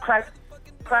 Okay. Crack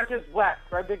is whack,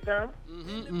 right, Big Durham?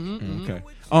 Okay.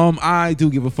 I do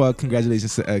give a fuck.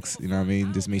 Congratulations to X. You know what I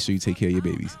mean? Just make sure you take care of your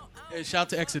babies. And shout out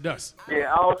to Exodus.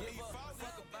 Yeah,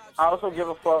 I also give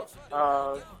a fuck.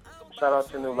 Shout out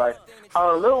to New Life.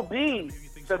 Lil B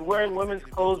said wearing women's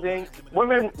clothing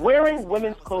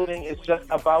is just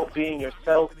about being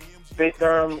yourself. Big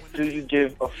Durham, do you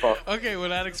give a fuck? Okay, well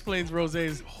that explains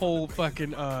Rose's whole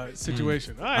fucking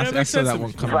situation. All right, that I makes saw sense that to me.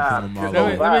 one coming from a mile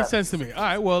That away. makes sense to me. All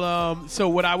right, well, so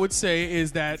what I would say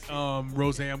is that,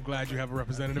 Rose, I'm glad you have a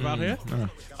representative out here.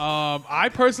 I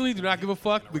personally do not give a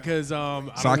fuck because I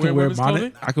can wear a women's bonnet.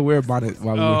 clothing. I can wear a bonnet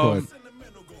while we record.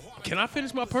 Can I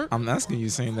finish my perk? I'm asking you,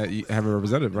 saying that you have a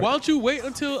representative, right? Why don't you wait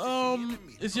until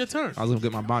it's your turn? I was gonna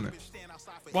get my bonnet.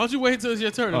 Why don't you wait until it's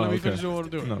your turn and let me finish doing what I'm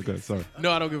doing? No, good. Sorry.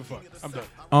 No, I don't give a fuck. I'm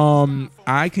done.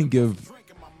 I can give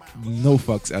no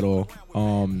fucks at all.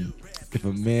 If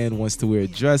a man wants to wear a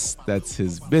dress, that's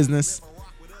his business.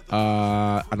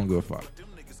 I don't give a fuck.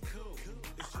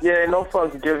 Yeah, no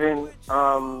fucks given.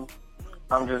 I'm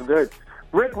just good.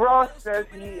 Rick Ross says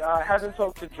he hasn't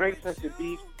talked to Drake since the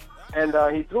beef, and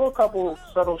he threw a couple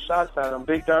subtle shots at him.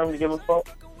 Big Durham, you give a fuck?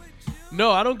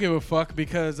 No, I don't give a fuck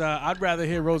because I'd rather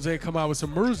hear Rose come out with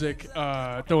some music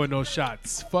throwing those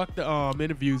shots. Fuck the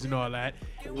interviews and all that.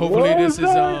 Hopefully this is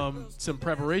some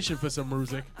preparation for some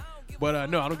music. But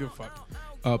no, I don't give a fuck.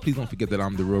 Please don't forget that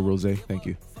I'm the real Rose. Thank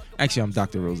you. Actually, I'm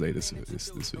Dr. Rose this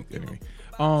week. Anyway,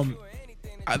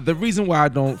 the reason why I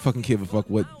don't fucking give a fuck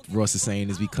what Ross is saying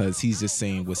is because he's just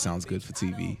saying what sounds good for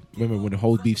TV. Remember when the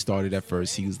whole beef started at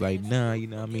first, he was like, nah, you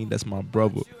know what I mean? That's my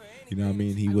brother. You know what I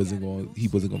mean? He wasn't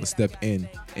going to step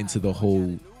into the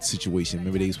whole situation.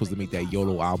 Remember they were supposed to make that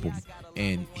YOLO album,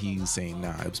 and he was saying,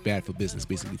 nah, it was bad for business,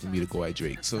 basically, for me to go at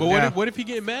Drake. So, but what if he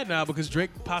getting mad now because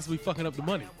Drake possibly fucking up the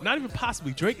money? Not even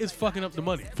possibly. Drake is fucking up the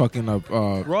money. Fucking up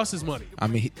Ross's money. I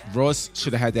mean, Ross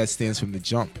should have had that stance from the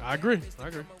jump. I agree.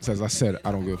 So as I said,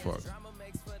 I don't give a fuck.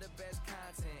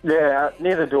 Yeah,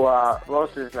 neither do I.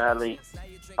 Ross is mad late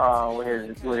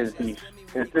with his beef.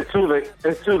 It's too late.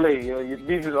 It's too late. Yo. Your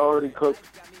beef is already cooked,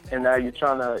 and now you're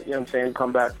trying to, you know what I'm saying,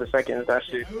 come back for seconds. That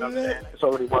shit, you know what I'm saying? It's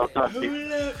already well done.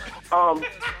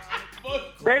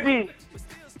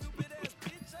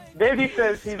 Baby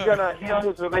says he's gonna heal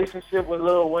his relationship with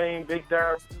Lil Wayne. Big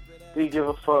Durham, do you give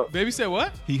a fuck? Baby said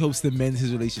what? He hopes to mend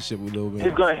his relationship with Lil Wayne.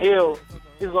 He's gonna heal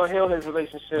his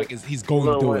relationship. Like he's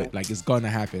going to do it. Like it's gonna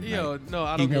happen. Yo, like, no,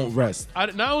 I don't. He won't rest.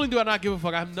 Not only do I not give a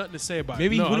fuck, I have nothing to say about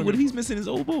Maybe it. what if he's missing his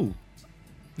old boo?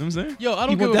 You know what I'm saying? Yo, I don't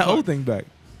he give want a that fuck. old thing back.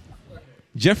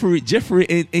 Jeffrey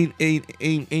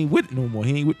ain't with it no more.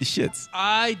 He ain't with the shits.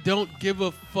 I don't give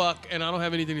a fuck, and I don't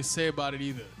have anything to say about it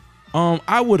either.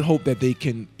 I would hope that they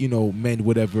can, mend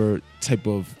whatever type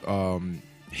of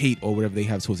hate or whatever they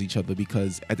have towards each other,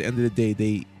 because at the end of the day,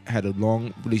 they had a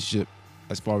long relationship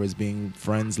as far as being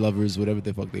friends, lovers, whatever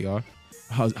the fuck they are.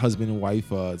 Husband and wife.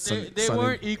 They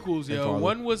weren't equals, yo. father.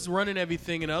 One was running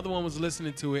everything, and the other one was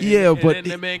listening to it. Yeah, and but then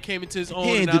the man came into his own.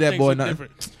 he ain't and do now that boy things are nothing.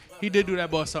 different. He did do that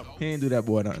boy something. He ain't do that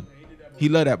boy nothing. He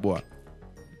love that boy.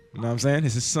 You know what I'm saying?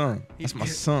 It's his son. That's my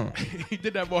son. He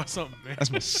did that boy something, man.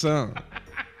 That's my son.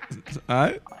 All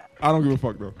right? I don't give a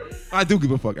fuck, though. I do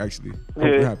give a fuck, actually. Hope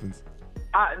it happens.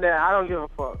 I don't give a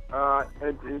fuck.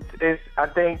 It's I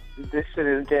think this shit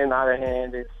is getting out of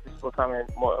hand. It's becoming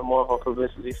more of a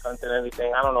publicity stunt than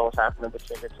anything. I don't know what's happening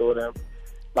between the two of them.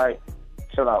 Like,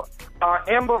 chill out.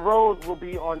 Amber Rose will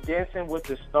be on Dancing with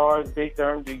the Stars. Big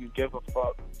Durham, do you give a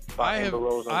fuck about Amber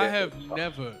Rose on I Dancing have with the Stars?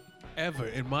 never, ever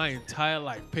in my entire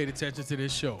life paid attention to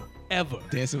this show. Ever.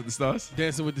 Dancing with the Stars.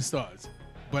 Dancing with the Stars.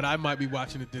 But I might be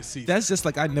watching it this season. That's just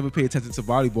like I never paid attention to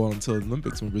volleyball until the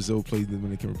Olympics when Brazil played the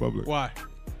Dominican Republic. Why?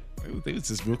 They was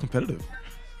just real competitive.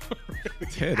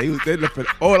 Yeah, they left it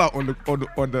all out on the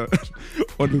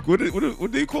what do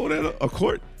they call that? A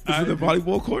court? Is it a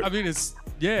volleyball court? I mean, it's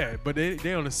but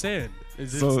they on the sand.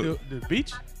 Is it So- still the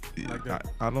beach? Like that?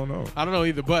 I don't know. I don't know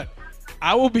either, but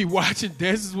I will be watching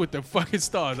Dances with the fucking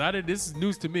Stars. This is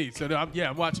news to me, so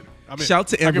I'm watching it. I'm in. Shout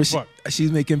to I Amber. give a fuck.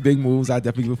 She's making big moves. I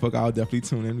definitely give a fuck. I'll definitely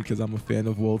tune in because I'm a fan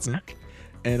of Walton.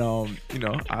 And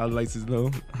I like to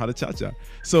know how to cha-cha.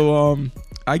 So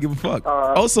I give a fuck.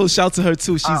 Also, shout to her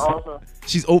too.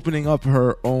 She's opening up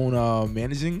her own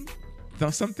managing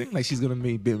something. Like she's gonna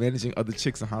be managing other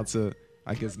chicks on how to,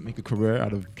 I guess, make a career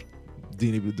out of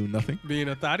being able to do nothing. Being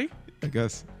a thotty? I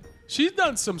guess. She's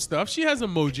done some stuff. She has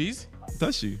emojis.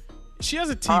 Does she? She has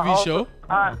a TV show.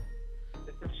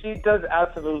 She does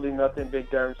absolutely nothing, Big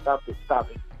Durham. Stop it.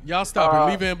 Y'all stop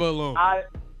it. Leave Amber alone.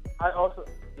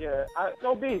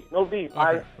 No beef.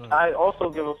 Okay. I also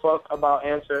give a fuck about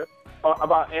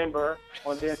Amber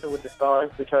on Dancing with the Stars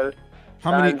because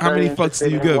How many fucks do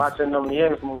you give? Watching them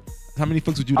Yams movies. How many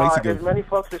fucks would you like to give? As many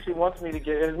fucks as she wants me to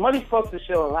give. As many fucks as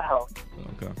she'll allow.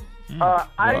 Okay.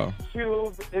 Ice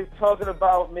Cube is talking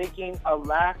about making a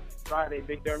Last Friday.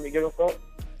 Big Durham, you give a fuck?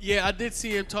 Yeah, I did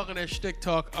see him talking that shtick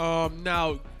talk.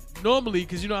 Now, normally,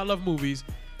 because I love movies,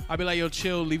 I'd be like, yo,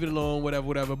 chill, leave it alone,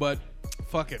 whatever. But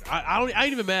fuck it, I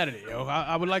ain't even mad at it, yo.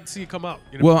 I would like to see it come out.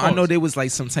 Well, I know there was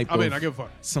like some type I give a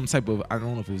fuck. Some type of, I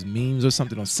don't know if it was memes or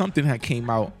something had came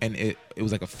out and it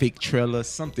was like a fake trailer,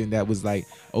 something that was like,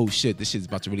 oh shit, this shit's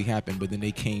about to really happen. But then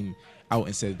they came out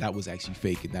and said that was actually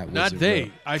fake and that was not they,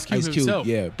 real. Ice Cube himself.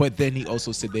 Yeah, but then he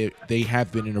also said they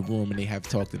have been in a room and they have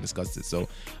talked and discussed it. So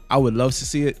I would love to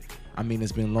see it. I mean,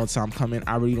 it's been a long time coming.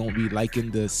 I really don't be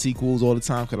liking the sequels all the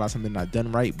time because a lot of something not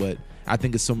done right. But I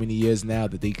think it's so many years now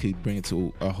that they could bring it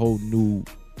to a whole new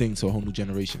thing, to a whole new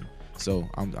generation. So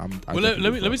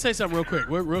let me say something real quick.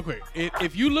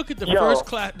 If you look at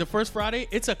the first Friday,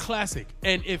 it's a classic.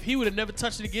 And if he would have never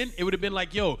touched it again, it would have been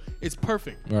like, yo, it's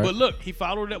perfect. Right. But look, he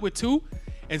followed it up with 2.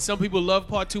 And some people love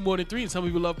part 2 more than 3, and some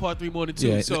people love part 3 more than 2.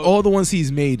 Yeah, so all the ones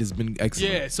he's made has been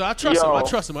excellent. Yeah, so I trust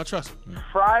him. I trust him.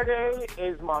 Friday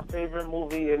is my favorite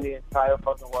movie in the entire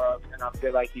fucking world, and I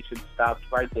feel like he should stop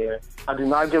right there. I do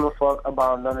not give a fuck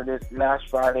about none of this Last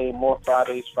Friday, more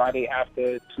Fridays, Friday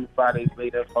after, 2 Fridays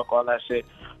later, fuck all that shit.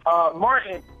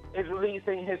 Martin is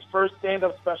releasing his first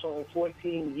stand-up special in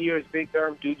 14 years. Big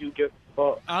Durham, do you give a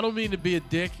fuck? I don't mean to be a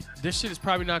dick. This shit is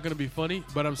probably not going to be funny,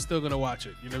 but I'm still going to watch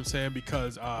it. You know what I'm saying?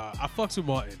 Because I fucks with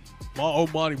Martin.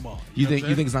 Marty Martin. You think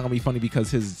it's not going to be funny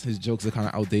because his jokes are kind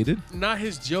of outdated? Not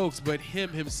his jokes, but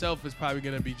himself is probably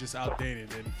going to be just outdated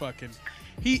and fucking...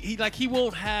 He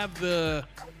won't have the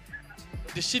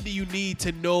shit that you need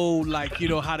to know,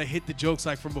 how to hit the jokes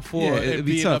like from before. Yeah, it'd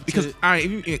be tough. Because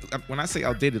when I say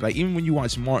outdated, like even when you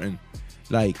watch Martin,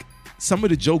 like some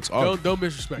of the jokes are don't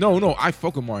disrespect. No, I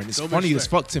fuck with Martin. It's funny as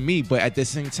fuck to me, but at the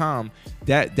same time,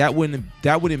 that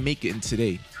wouldn't make it in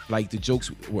today. Like the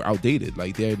jokes were outdated.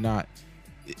 Like they're not.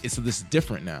 It's this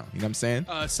different now. You know what I'm saying?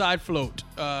 Side float.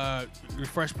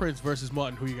 Fresh Prince versus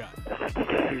Martin. Who you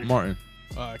got? Martin.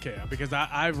 Okay, because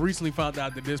I've recently found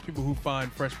out that there's people who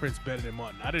find Fresh Prince better than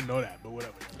Martin. I didn't know that, but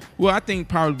whatever. Well, I think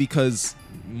probably because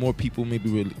more people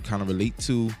maybe kind of relate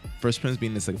to Fresh Prince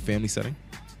being this like a family setting.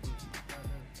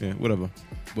 Yeah, whatever.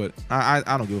 But I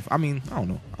don't give a I mean, I don't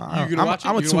know. You gonna watch it?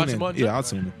 I'm You gonna watch it, tune in. Martin? Yeah, I'll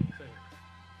tune in.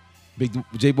 Big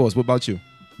J Boss, what about you?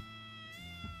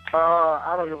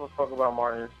 I don't give a fuck about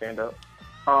Martin stand-up.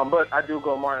 But I do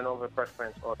go Martin over Fresh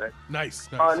Prince all day. Nice.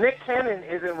 Nick Cannon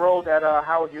is enrolled at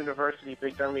Howard University.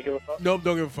 Big Durham, you give a fuck? Nope,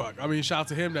 don't give a fuck. I mean, shout out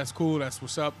to him. That's cool. That's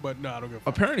what's up. But no, I don't give a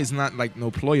fuck. Apparently, it's not like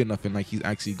no ploy or nothing. Like he's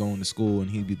actually going to school and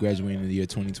he'll be graduating in the year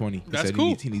 2020. That's said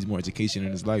cool. He needs more education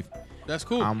in his life. That's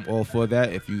cool. I'm all for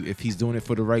that. If he's doing it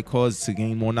for the right cause to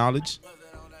gain more knowledge,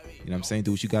 you know what I'm saying?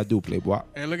 Do what you gotta do, playboy.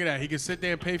 And look at that. He can sit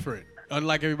there and pay for it,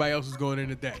 unlike everybody else who's going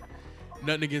into debt.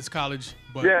 Nothing against college,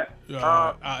 but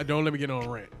don't let me get on a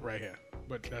rant right here.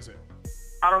 But that's it.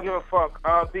 I don't give a fuck.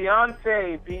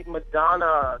 Beyonce beat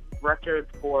Madonna record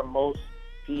for most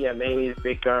BMAs.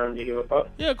 Big Durham, you give a fuck?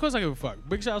 Yeah, of course I give a fuck.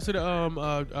 Big shout out to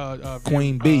the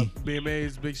Queen B.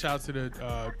 BMAs. Big shout out to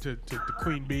the to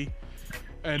Queen B.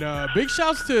 And big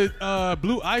shouts to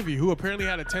Blue Ivy, who apparently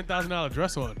had a $10,000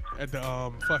 dress on at the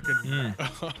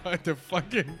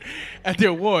at the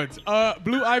awards.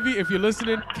 Blue Ivy, if you're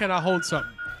listening, can I hold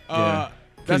something? That's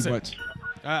pretty it. much.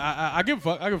 I give a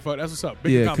fuck. I give a fuck. That's what's up.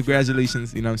 Big Yeah, accomplishment.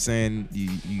 congratulations. You know what I'm saying? You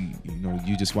know,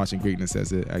 you just watching greatness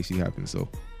as it actually happens. So, you know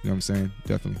what I'm saying?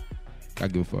 Definitely. I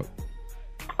give a fuck.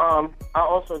 I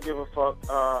also give a fuck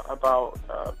about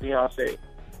Beyonce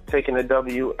taking the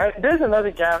W. There's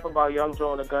another gap about Young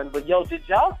Joe and a gun, but yo, did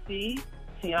y'all see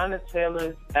Tiana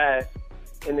Taylor's ass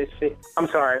in this fit? I'm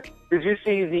sorry. Did you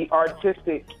see the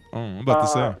artistic I'm about to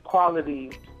say.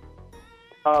 qualities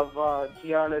of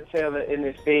Tiana Taylor in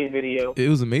this Fade video? It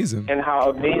was amazing. And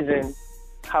how amazing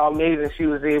she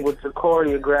was able to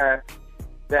choreograph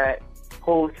that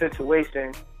whole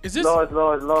situation. Is this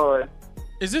Lord.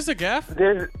 Is this a gaff?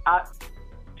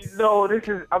 No, this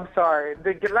is. I'm sorry.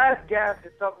 The last gaff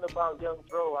is something about Young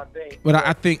Dro, I think. But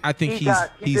I think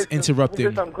he's interrupting. He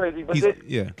did something crazy. But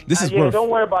this is worth. Don't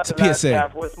worry about the last PSA.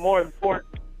 gaff. What's more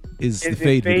important is the the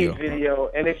Fade Fade video.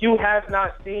 And if you have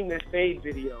not seen this Fade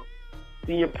video,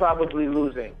 then you're probably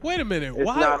losing. Wait a minute. It's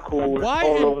Why? not cool. Why It's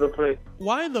all in, over the place.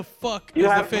 Why in the fuck You is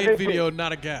the have to Fade listen. video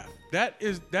not a gaff? That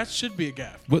should be a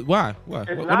gaff. But why? What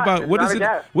It's about not what is a it?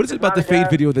 gaff. What is it It's about the not a Fade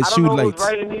gaff. video that I you don't know liked? who's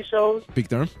writing these shows. Big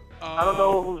Therm. I don't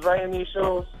know who's writing these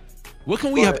shows. What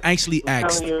can we have actually I'm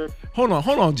asked? telling you. Hold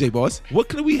on, J Boss. What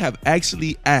can we have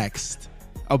actually asked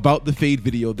about the Fade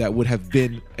video that would have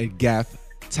been a gaff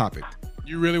topic?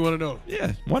 You really want to know?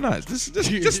 Yeah, why not? Just throw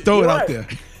it You're out right. there.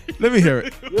 Let me hear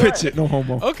it. Pitch it, no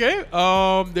homo. Okay.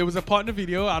 There was a part in the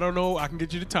video. I don't know. I can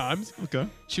get you the times. Okay.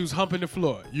 She was humping the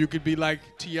floor. You could be like,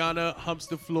 Tiana humps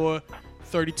the floor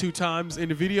 32 times in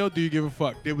the video. Do you give a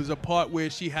fuck? There was a part where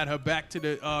she had her back to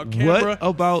the camera. What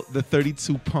about the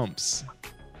 32 pumps?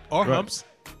 Or Right. humps.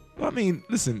 Well, I mean,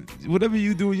 listen, whatever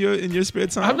you do in your spare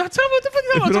time. I'm not talking about the fuck.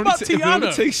 I'm talking about if it only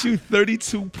Tiana. takes you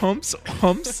 32 pumps,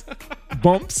 humps,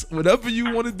 bumps, whatever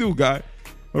you want to do, guy.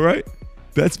 All right?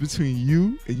 That's between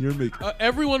you and your maker.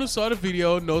 Everyone who saw the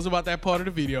video knows about that part of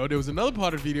the video. There was another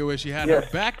part of the video where she had her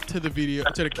back to the video,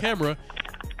 to the camera,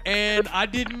 and I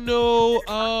didn't know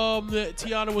that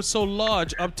Tiana was so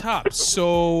large up top.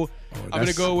 So I'm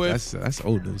gonna go with that's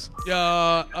old news.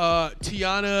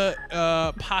 Tiana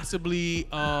possibly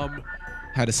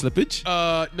Had a slippage?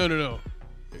 no.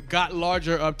 Got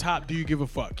larger up top. Do you give a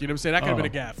fuck? You know what I'm saying? That could have been a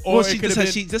gaff. Or Well, it could have been.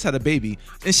 she just had a baby.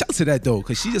 And shout to that, though,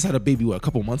 because she just had a baby, a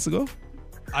couple months ago?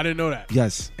 I didn't know that.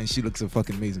 Yes, and she looks so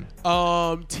fucking amazing.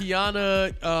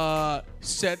 Tiana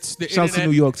sets the Shout internet. to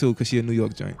New York, too, because she a New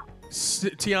York giant.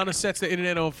 Tiana sets the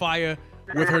internet on fire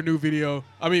with her new video.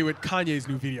 I mean, with Kanye's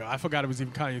new video. I forgot it was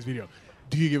even Kanye's video.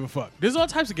 Do you give a fuck? There's all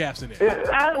types of gaps in there.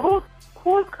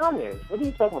 Who is Kanye? What are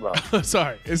you talking about?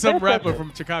 Sorry, it's some rapper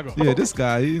from Chicago. Yeah, this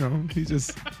guy, he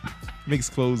just makes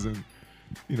clothes and,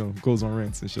 goes on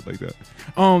rants and shit like that.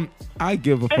 I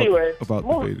give a fuck about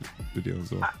the Fade video.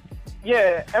 So.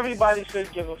 Yeah, everybody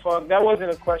should give a fuck. That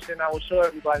wasn't a question. I was sure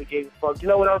everybody gave a fuck. You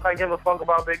know what else I give a fuck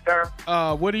about, Big Term?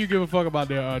 What do you give a fuck about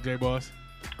there, J-Boss?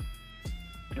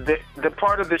 The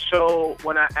part of the show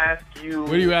when I ask you...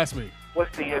 What do you ask me?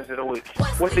 What's the ends of the week?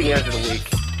 What's the ends of the week?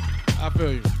 I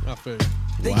feel you.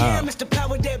 Wow.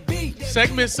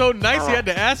 Segment so nice, you had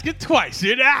to ask it twice.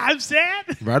 You know what I'm saying?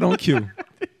 Right on cue.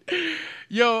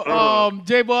 Yo,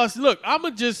 J-Boss, look, I'm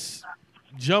going to just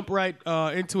jump right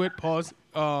into it. Pause.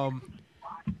 I'm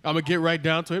going to get right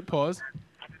down to it. Pause.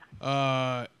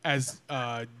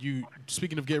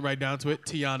 Speaking of getting right down to it,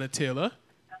 Tiana Taylor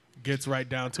gets right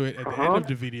down to it at the end of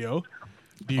the video.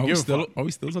 Do you give a fuck? Are we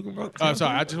still talking about?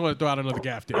 Sorry, I just want to throw out another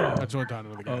gaff there.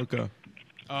 Okay.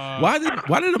 Why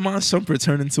did Amon Shumpert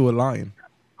turn into a lion?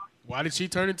 Why did she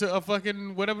turn into a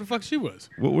fucking whatever the fuck she was?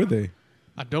 What were they?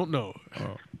 I don't know.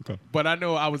 Oh, okay. But I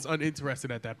know I was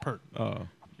uninterested at that perk. Oh.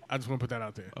 I just want to put that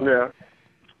out there. Yeah.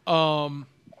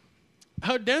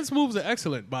 Her dance moves are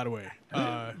excellent, by the way.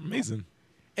 Amazing.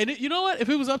 And you know what? If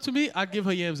it was up to me, I'd give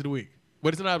her yams of the week.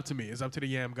 But it's not up to me. It's up to the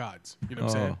yam gods. You know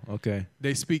what I'm saying? Okay.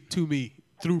 They speak to me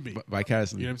through me.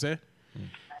 Vicariously. You know what I'm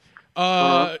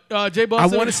saying? J Boss.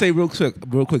 I want to say real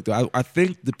quick though. I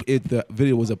think the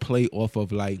video was a play off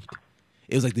of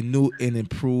it was like the new and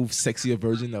improved, sexier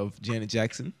version of Janet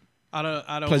Jackson. I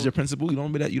don't. Pleasure Principle. You don't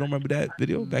remember that? You don't remember that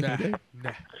video back in the day?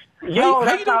 Nah. Yo, how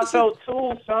that's you how I don't felt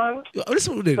too, son. Yo,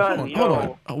 listen to this. Son,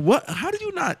 Hold on. What? How did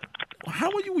you not? How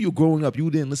were you growing up? You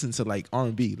didn't listen to like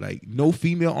R&B, like no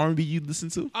female R&B you listen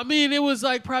to? I mean, it was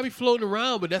like probably floating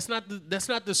around, but that's not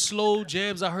the slow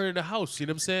jams I heard in the house. You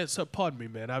know what I'm saying? So pardon me,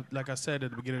 man. Like I said at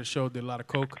the beginning of the show, did a lot of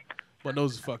coke. My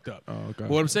nose is fucked up. Oh, okay.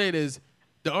 But what I'm saying is,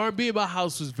 the R&B in my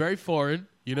house was very foreign.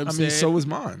 You know what I'm I saying? mean, so was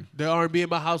mine. The R&B in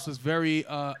my house was very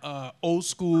old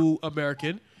school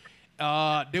American.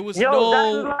 There was Yo,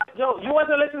 no. you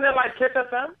wasn't listening to like Kiss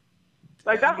FM?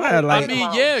 Like that's what Yeah, I'm like- I talking mean,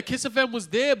 about. yeah, Kiss FM was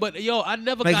there, but yo, I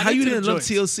never Like, got how you into didn't the love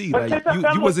joints. TLC? But Like, Kiss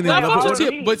FM you wasn't in Nah, love fuck with with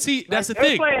it? you. But see, that's the They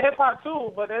thing. playing hip hop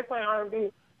too, but they playing R&B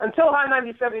until High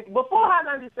 97. Before High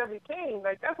 97 came,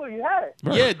 like that's what you had.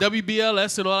 Right. Yeah,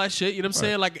 WBLS and all that shit. You know what I'm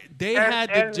saying? Like they had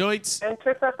the joints. And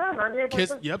Kiss FM, 98.6.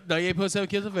 Kiss, yep, 98.7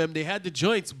 Kiss FM. They had the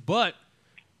joints, but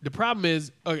the problem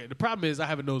is, I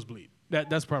have a nosebleed. That's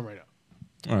the problem right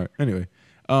now. All right. Anyway,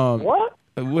 What?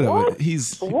 whatever.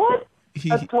 What? He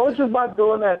I told you about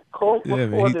doing that coke Yeah,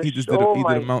 before man, the he just show. did a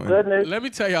My mountain. goodness. Let me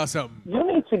tell y'all something. You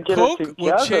need to get Coke it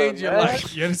together, will change your man.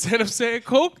 life. You understand what I'm saying?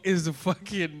 Coke is the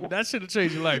fucking that should have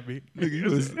changed your life, B. Nigga, you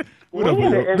was- We whatever. need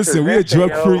Yo. an Listen, we are intervention,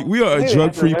 drug free. yo. We are We a need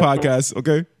drug free an intervention. podcast.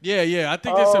 Okay. Yeah. I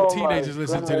think there's some Oh, my teenagers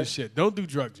listening to goodness. this shit. Don't do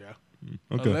drugs, y'all.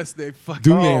 Okay. Unless they fucking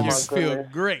Do make yams. you feel goodness.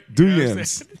 great. Do You know what I'm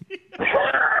yams. saying?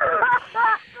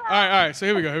 All right. So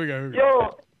here we go.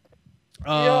 Yo,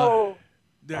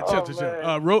 Yeah, Oh, chill.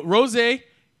 man. Rose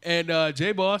and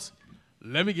J Boss,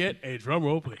 let me get a drum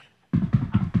roll, please.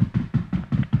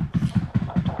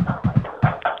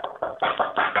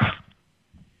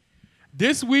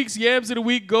 This week's Yams of the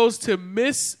Week goes to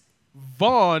Miss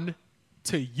Vaughn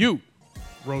to you,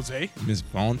 Rose. Miss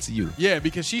Vaughn to you. Yeah,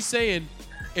 because she's saying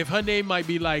if her name might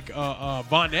be like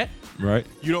Vonette, Right.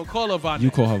 you don't call her Vonette.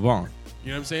 You call her Vaughn. You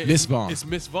know what I'm saying? Miss It's- Vaughn. It's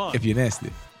Miss Vaughn. If you're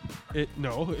nasty.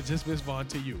 No, it's just Miss Vaughn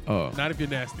to you. Oh. Not if you're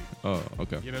nasty. Oh,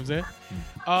 okay. You know what I'm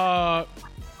saying?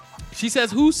 She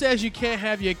says, "Who says you can't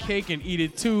have your cake and eat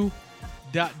it too?"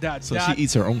 So she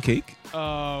eats her own cake?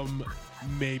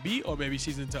 Maybe, or maybe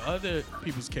she's into other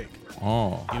people's cake.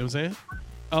 Oh. You know what I'm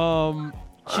saying?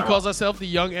 She calls herself the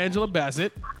young Angela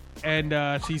Bassett, and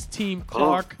she's Team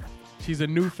Clark. She's a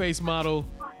new face model,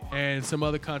 and some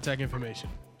other contact information.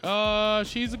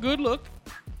 She's a good look,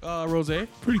 Rose.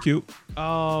 Pretty cute.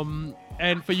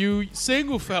 And for you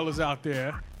single fellas out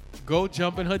there, go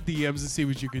jump in her DMs and see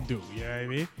what you can do. You know what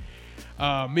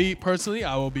I mean? Me personally,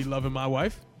 I will be loving my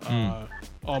wife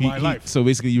all my life. So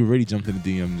basically, you already jumped in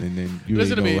the DM and then you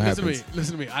Listen to already me. know what Listen to me. happens.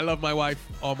 Listen to me. I love my wife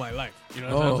all my life. You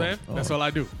know what I'm saying? That's all I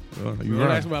do. Oh, You you don't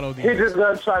right. ask me about he's OD. just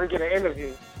gonna try to get an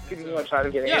interview. He's just gonna try to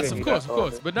get an Yes, interview. of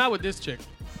course. But not with this chick.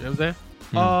 You know what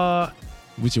I'm saying?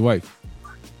 With your wife.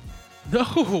 No.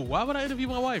 Why would I interview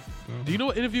my wife? Do you know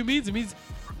what interview means? It means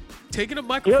taking a Yo,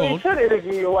 microphone. you should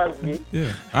interview your wife, B.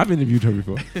 Yeah. I've interviewed her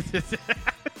before.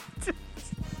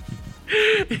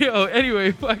 Yo,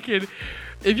 anyway, fucking.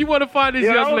 If you want to find this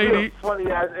Yo, young that was lady, a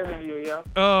funny ass interview, yo.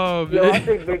 um, Yo, I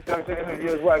think Big Thurm should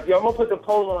interview his wife. Yo, I'm gonna put the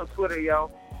poll on Twitter, yo.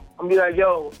 I'm gonna be like,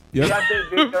 yo, Yep. y'all think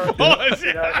Big Thurm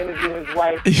should interview his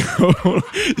wife? Yo,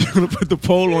 you're going to put the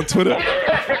poll on Twitter?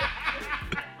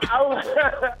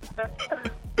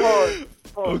 Pause.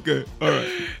 Okay. All right.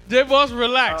 J Boss,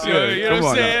 relax, yo. Yeah, You know come what I'm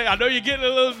on saying? I know you're getting a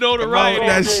little Oh, notoriety. and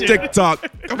that's shit. TikTok.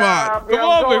 Come on. Come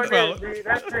on, big fella.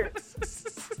 That's it.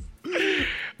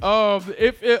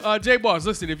 If J Boss,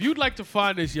 listen, if you'd like to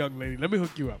find this young lady, let me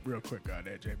hook you up real quick on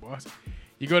that, J Boss.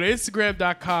 You go to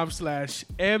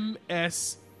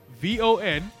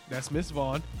Instagram.com/MSVON. That's Miss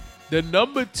Vaughn. The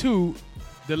number 2,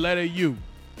 the letter U,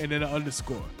 and then an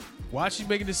underscore. Why she's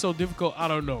making this so difficult, I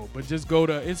don't know. But just go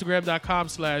to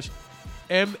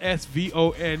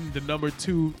Instagram.com/MSVON, the number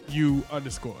 2 U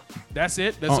underscore. That's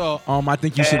it. That's all. I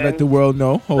think you should let the world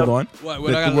know. Hold on. What I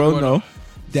let gotta the world know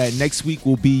that next week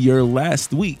will be your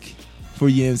last week for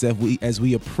Yams as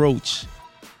we approach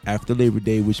after Labor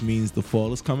Day, which means the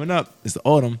fall is coming up. It's the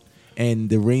autumn, and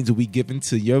the reins will be given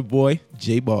to your boy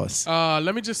J Boss.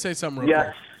 Let me just say something real Yes.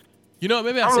 quick. You know,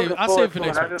 maybe I'm I'll looking save forward it for to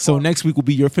next it. week. So next week will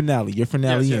be your finale. Your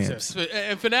finale Yes. Yams.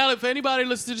 And finale, for anybody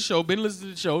listening to the show, been listening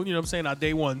to the show, you know what I'm saying, our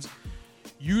day ones,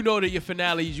 you know that your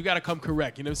finales, you got to come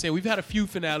correct. You know what I'm saying? We've had a few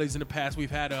finales in the past.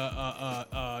 We've had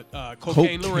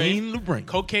Cocaine Lorraine.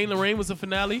 Cocaine Lorraine was a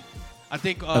finale. I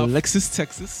think Alexis,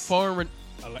 Texas. Foreign.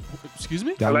 Excuse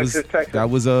me? Alexis, Texas. That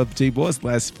was J Boss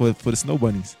last for the Snow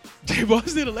Bunnies. J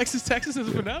Boss did Alexis, Texas as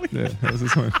a finale? Yeah, that was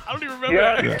his one. I don't even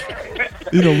remember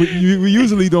that. You know, we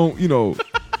usually don't. You know,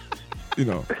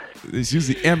 it's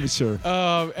usually amateur.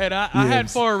 And I had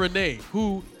Foreign Renee,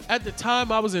 who at the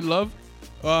time I was in love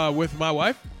with my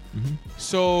wife.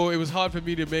 So it was hard for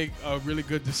me to make a really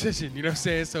good decision. You know what I'm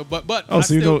saying? So, but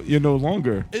you're no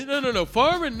longer. No.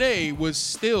 Foreign Renee was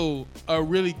still a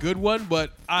really good one,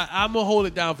 but I'm gonna hold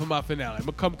it down for my finale. I'm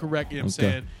gonna come correct. You know what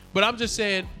I'm saying? But I'm just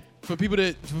saying for people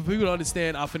to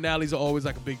understand, our finales are always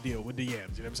like a big deal with the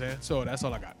Yams. You know what I'm saying? So that's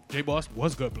all I got. J Boss,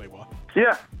 what's good, Playboy?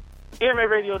 Yeah.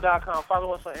 EMARadio.com.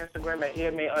 Follow us on Instagram at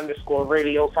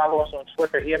EMA_radio. Follow us on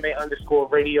Twitter,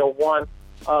 EMA_radio1.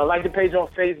 Like the page on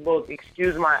Facebook,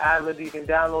 Excuse My Ad-Lib. You can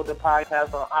download the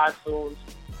podcast on iTunes,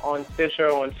 on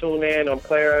Stitcher, on TuneIn, on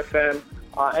Player FM,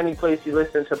 any place you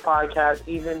listen to podcasts,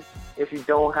 even if you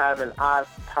don't have an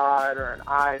iPod or an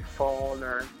iPhone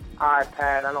or an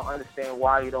iPad. I don't understand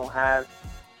why you don't have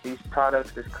these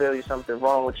products. There's clearly something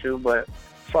wrong with you, but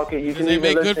fuck it. You can they even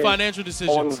make good listen financial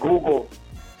decisions on Google.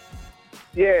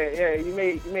 Yeah, you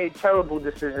made terrible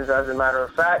decisions, as a matter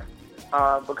of fact,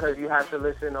 because you have to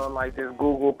listen on like this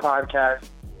Google podcast,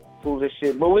 foolish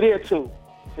shit. But we're there too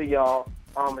for y'all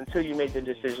until you make the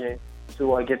decision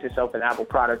to get yourself an Apple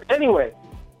product. Anyway,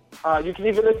 you can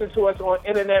even listen to us on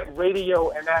internet radio,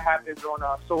 and that happens on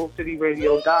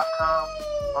soulcityradio.com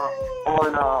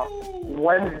on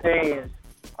Wednesdays.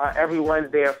 Every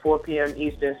Wednesday at 4 p.m.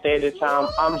 Eastern Standard Time.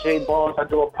 I'm Jay Balls. I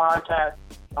do a podcast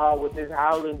with this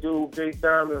howling dude, Big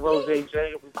Therm and Rose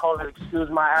J. We call it Excuse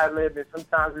My Ad-Lib, and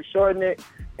sometimes we shorten it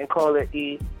and call it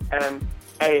EMA.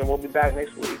 And we'll be back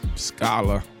next week.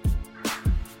 Scholar.